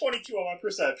I got a 22 on my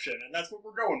perception, and that's what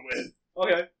we're going with.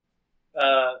 Okay.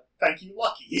 Thank you,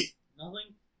 Lucky.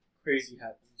 Nothing crazy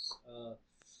happens.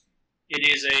 It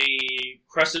is a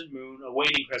crescent moon, a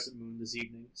waning crescent moon this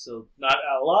evening, so not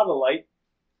a lot of light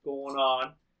going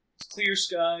on. It's clear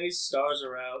skies, stars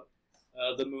are out.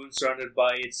 The moon surrounded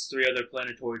by its 3 other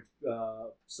planetoid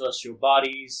celestial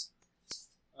bodies.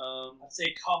 I'd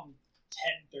say come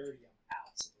 10:30, I'm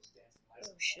out. So those dancing Oh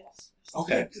shit.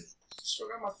 Okay. Still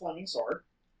got my flaming sword.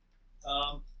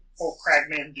 Um, Oh,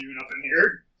 Cragman Dune up in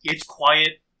here. it's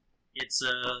quiet. It's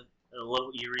a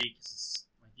little eerie because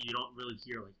like you don't really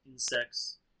hear like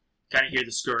insects. Kind of hear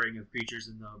the scurrying of creatures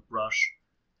in the brush,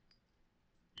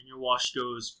 and your watch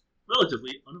goes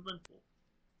relatively uneventful.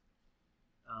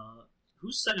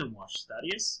 Who's second watch?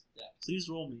 Thaddeus? Yeah. Please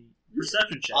roll me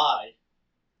perception check.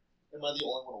 Am I the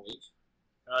only one awake?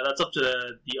 That's up to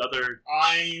the other.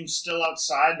 I'm still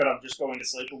outside, but I'm just going to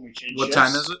sleep when we change What shifts.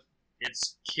 time is it?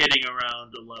 It's kidding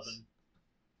around 11.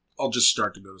 I'll just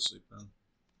start to go to sleep then.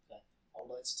 I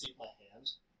would like to take my hand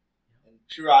and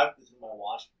periodically through my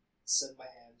watch, send my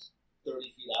hand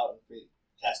 30 feet out and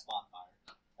cast bonfire.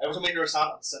 Every time I hear a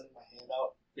sound, I'm sending my hand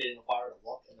out, creating a fire to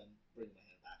look, and then bringing my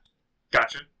hand back.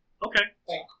 Gotcha. Okay.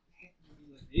 Like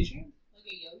mage hand? Like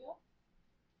a yo-yo?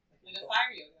 Like a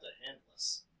fire yo-yo? The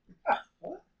handless.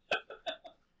 What? I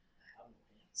have no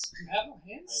hands. You have no I have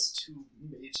hands? 2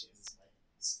 mage hands as my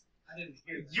hands. I didn't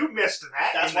hear that. You missed that.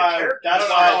 That's in the why. character. That's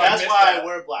No, why. I That's missed why that. I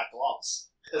wear black gloves.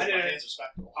 Because I my didn't- hands are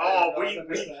spectral. Oh, I we didn't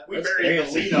know that. we That's buried the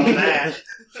fancy. lead on that.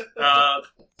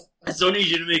 I still need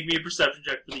you to make me a perception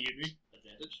check for the evening.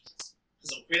 Advantage.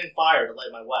 Because I'm creating fire to light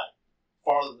my way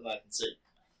farther than I can see.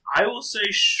 I will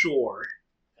say sure.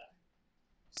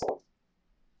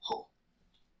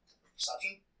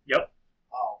 Perception? Yep.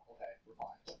 Oh, okay. We're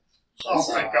fine.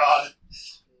 Oh my god. 28,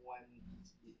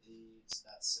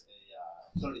 that's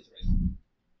a 33.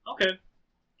 Okay.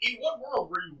 In what world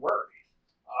were you worried?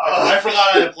 I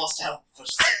forgot I had plus 10.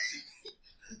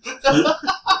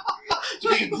 To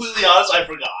be completely honest, I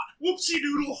forgot. Whoopsie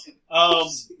doodle.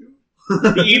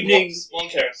 The evening One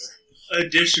character.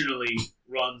 additionally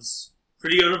runs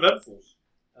pretty uneventful.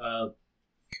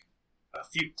 A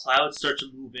few clouds start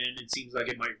to move in. It seems like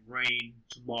it might rain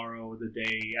tomorrow or the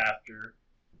day after.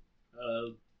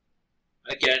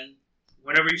 Again,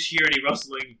 whenever you hear any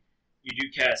rustling, you do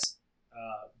cast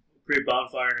create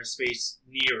bonfire in a space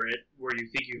near it where you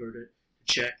think you heard it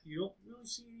to check. You don't really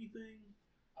see anything.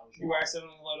 You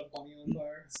accidentally light a bunny on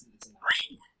fire. It's a 9.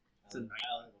 It's a 9. I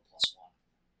only have a plus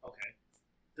 1. Okay,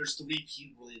 There's 3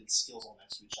 key related skills all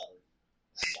next to each other.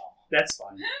 So, that's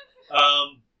fine.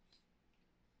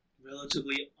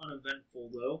 Relatively uneventful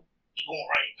though.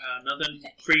 Nothing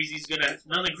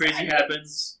nothing crazy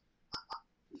happens.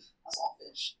 that's all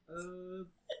fish.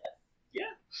 Yeah.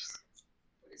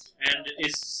 And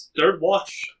it's third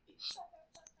watch.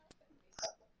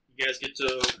 You guys get to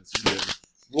That's good.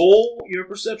 roll your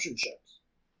perception checks.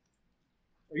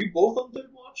 Are you both on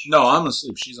third watch? No, I'm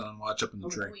asleep. She's on watch up in the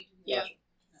Okay. tree. Wait, Yeah.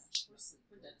 no,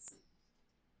 we're dead asleep.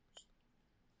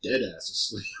 Dead ass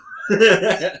asleep.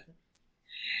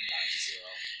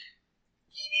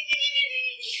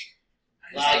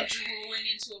 I'm just like drooling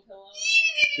into a pillow.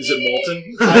 Is it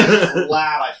molten? I'm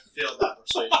glad I failed that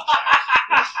persuasion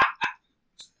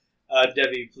check.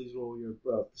 Debbie, please roll your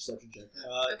perception check.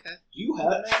 Okay. Do you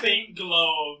have Faint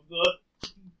glow of the.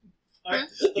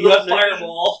 you have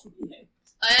fireball.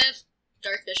 I have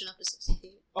dark vision up to 60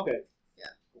 feet. Okay. Yeah.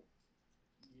 You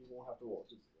won't have to roll.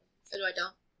 Or do I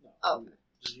don't? No. Oh, okay.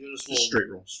 You just Just straight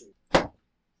roll.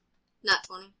 Not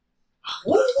 20.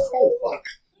 Oh fuck.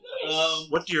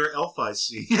 What do your elf eyes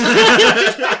see?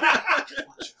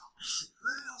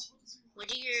 What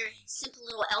do your simple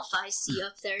little elf eyes see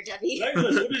up there, Debbie?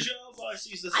 Legolas, what is your elf eye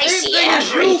sees the I same see thing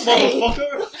as you, everything.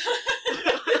 motherfucker.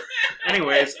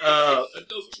 Anyways, That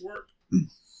doesn't work.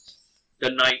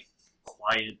 the night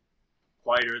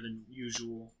quieter than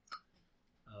usual.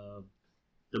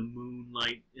 The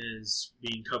moonlight is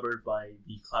being covered by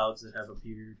the clouds that have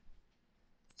appeared.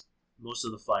 Most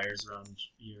of the fires around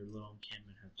your little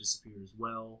encampment have disappeared as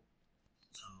well.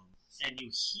 And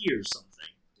you hear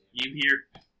something. You hear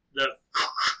the...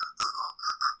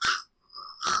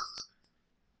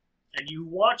 And you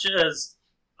watch as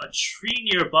a tree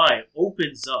nearby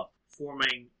opens up,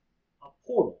 forming a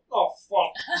portal. Oh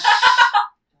fuck.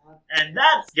 And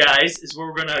that, guys, is where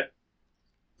we're going to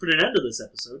put an end to this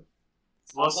episode.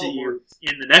 We'll see you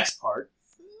in the next part.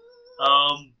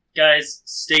 Guys,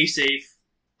 stay safe.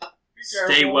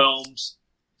 Stay whelmed.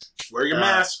 Wear your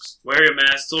masks. Wear your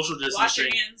mask. Social Wash your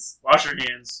distancing. hands. Wash your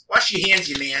hands. Wash your hands,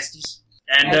 you nasties.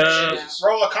 And,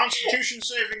 Roll a Constitution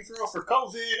saving throw for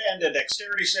COVID and a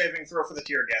Dexterity saving throw for the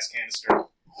tear gas canister.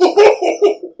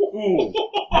 ooh.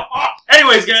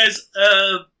 Anyways, guys,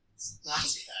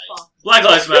 Nazi guy. Fuck. Black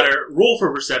Lives Matter, roll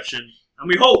for perception, and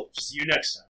we hope to see you next time.